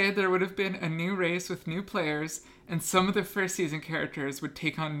duo say there would have been a new race with new players, and some of the first season characters would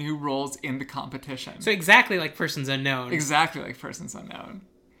take on new roles in the competition. So exactly like Persons Unknown. Exactly like Persons Unknown.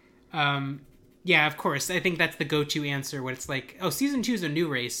 Yeah, of course. I think that's the go-to answer when it's like, oh, season 2 is a new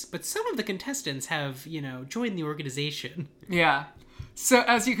race, but some of the contestants have, joined the organization. Yeah. So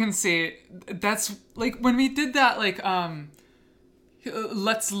as you can see, that's like when we did that,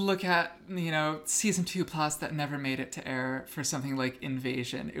 let's look at, season 2 plots that never made it to air for something like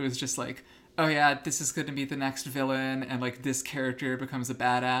Invasion. It was just like, oh yeah, this is going to be the next villain, and this character becomes a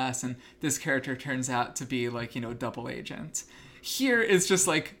badass, and this character turns out to be a double agent. Here is just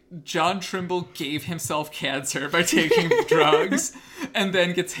John Trimble gave himself cancer by taking drugs and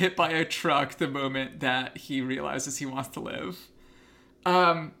then gets hit by a truck the moment that he realizes he wants to live.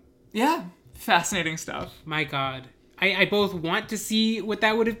 Fascinating stuff. My God. I both want to see what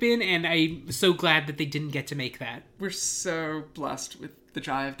that would have been, and I'm so glad that they didn't get to make that. We're so blessed with the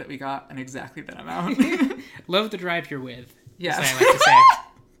drive that we got and exactly that amount. Love the drive you're with. Yes. As I like to say.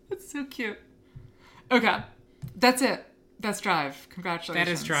 That's so cute. Okay. That's it. That's Drive. Congratulations.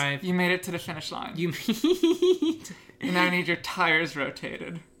 That is Drive. You made it to the finish line. You made... And now I need your tires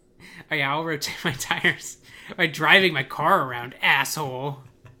rotated. Oh yeah, I'll rotate my tires by driving my car around, asshole.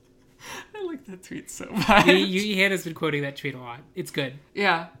 I like that tweet so much. Hannah's been quoting that tweet a lot. It's good.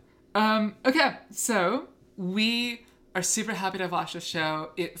 Yeah. Okay, so we are super happy to watch this show.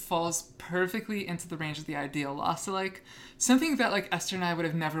 It falls perfectly into the range of the ideal Lost alike. Something that like Esther and I would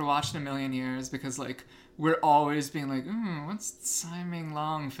have never watched in a million years because like we're always being like, what's Tsai Ming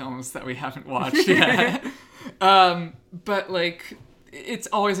Long films that we haven't watched yet? But like it's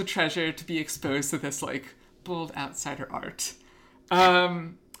always a treasure to be exposed to this like bold outsider art.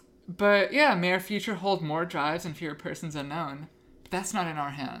 But yeah, may our future hold more drives and fewer persons unknown. But that's not in our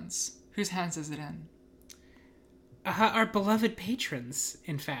hands. Whose hands is it in? Our beloved patrons,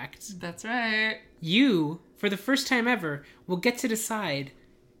 in fact. That's right. You, for the first time ever, will get to decide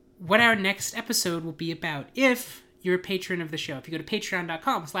what our next episode will be about if you're a patron of the show. If you go to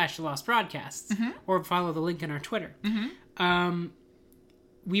patreon.com/thelostbroadcasts or follow the link in our Twitter.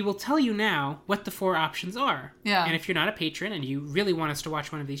 We will tell you now what the 4 options are. Yeah. And if you're not a patron and you really want us to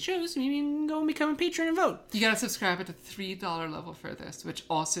watch one of these shows, maybe you can go and become a patron and vote. You gotta subscribe at the $3 level for this, which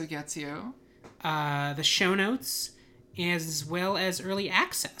also gets you... the show notes, as well as early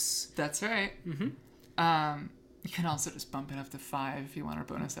access. That's right. You can also just bump it up to 5 if you want our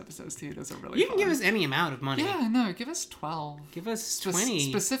bonus episodes too. Those are really You fun. can give us any amount of money. Yeah, no, give us 12. Give us 20.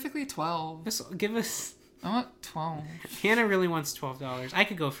 Specifically 12. Give us... I want 12. Hannah really wants $12. I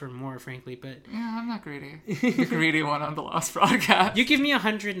could go for more, frankly, but... Yeah, I'm not greedy. The greedy one on the Lost Broadcast. You give me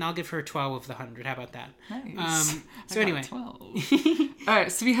 100 and I'll give her 12 of the 100. How about that? Nice. So anyway. 12. All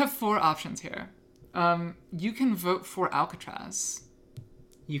right, so we have 4 options here. You can vote for Alcatraz.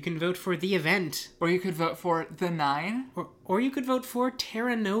 You can vote for The Event. Or you could vote for The 9. Or you could vote for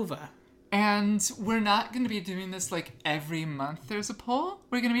Terra Nova. And we're not going to be doing this like every month there's a poll.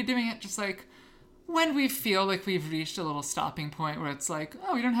 We're going to be doing it just like when we feel like we've reached a little stopping point where it's like,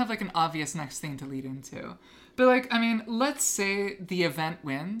 oh, we don't have like an obvious next thing to lead into. But like, I mean, let's say The Event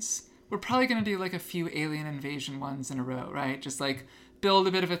wins. We're probably going to do like a few alien invasion ones in a row, right? Just like build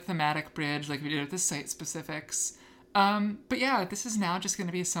a bit of a thematic bridge like we did with the site specifics. But yeah, this is now just going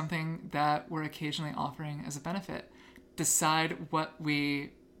to be something that we're occasionally offering as a benefit. Decide what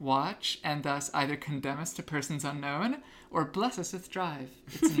we watch and thus either condemn us to persons unknown or bless us with Drive.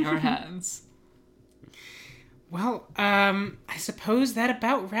 It's in your hands. Well, I suppose that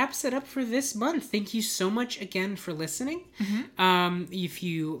about wraps it up for this month. Thank you so much again for listening. If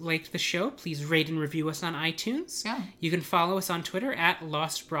you liked the show, please rate and review us on iTunes. Yeah. You can follow us on Twitter at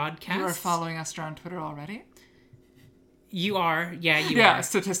Lost Broadcasts. You are following us on Twitter already? You are. Yeah, you are. Yeah,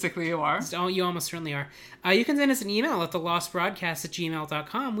 statistically you are. Oh, you almost certainly are. You can send us an email at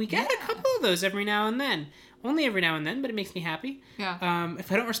thelostbroadcast@gmail.com. We get a couple of those every now and then. Only every now and then, but it makes me happy. Yeah.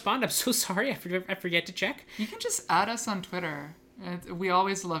 If I don't respond, I'm so sorry. I forget to check. You can just add us on Twitter. We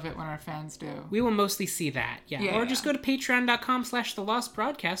always love it when our fans do. We will mostly see that, yeah. Or just go to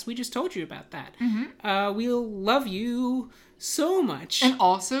patreon.com/thelostbroadcast. We just told you about that. We'll love you so much. And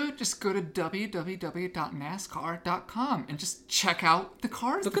also, just go to www.nascar.com and just check out the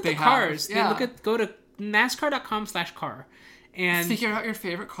cars Look that at they the cars. have. Yeah. Go to nascar.com/car. And figure out your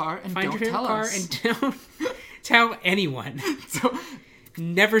favorite car and find don't your favorite tell car us. And don't tell anyone. So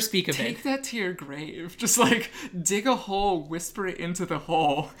never speak of take it. that to your grave. Just like dig a hole, whisper it into the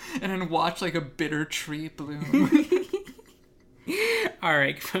hole, and then watch like a bitter tree bloom. All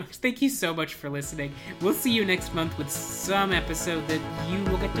right, folks. Thank you so much for listening. We'll see you next month with some episode that you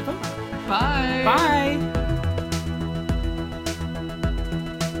will get to vote. Bye. Bye.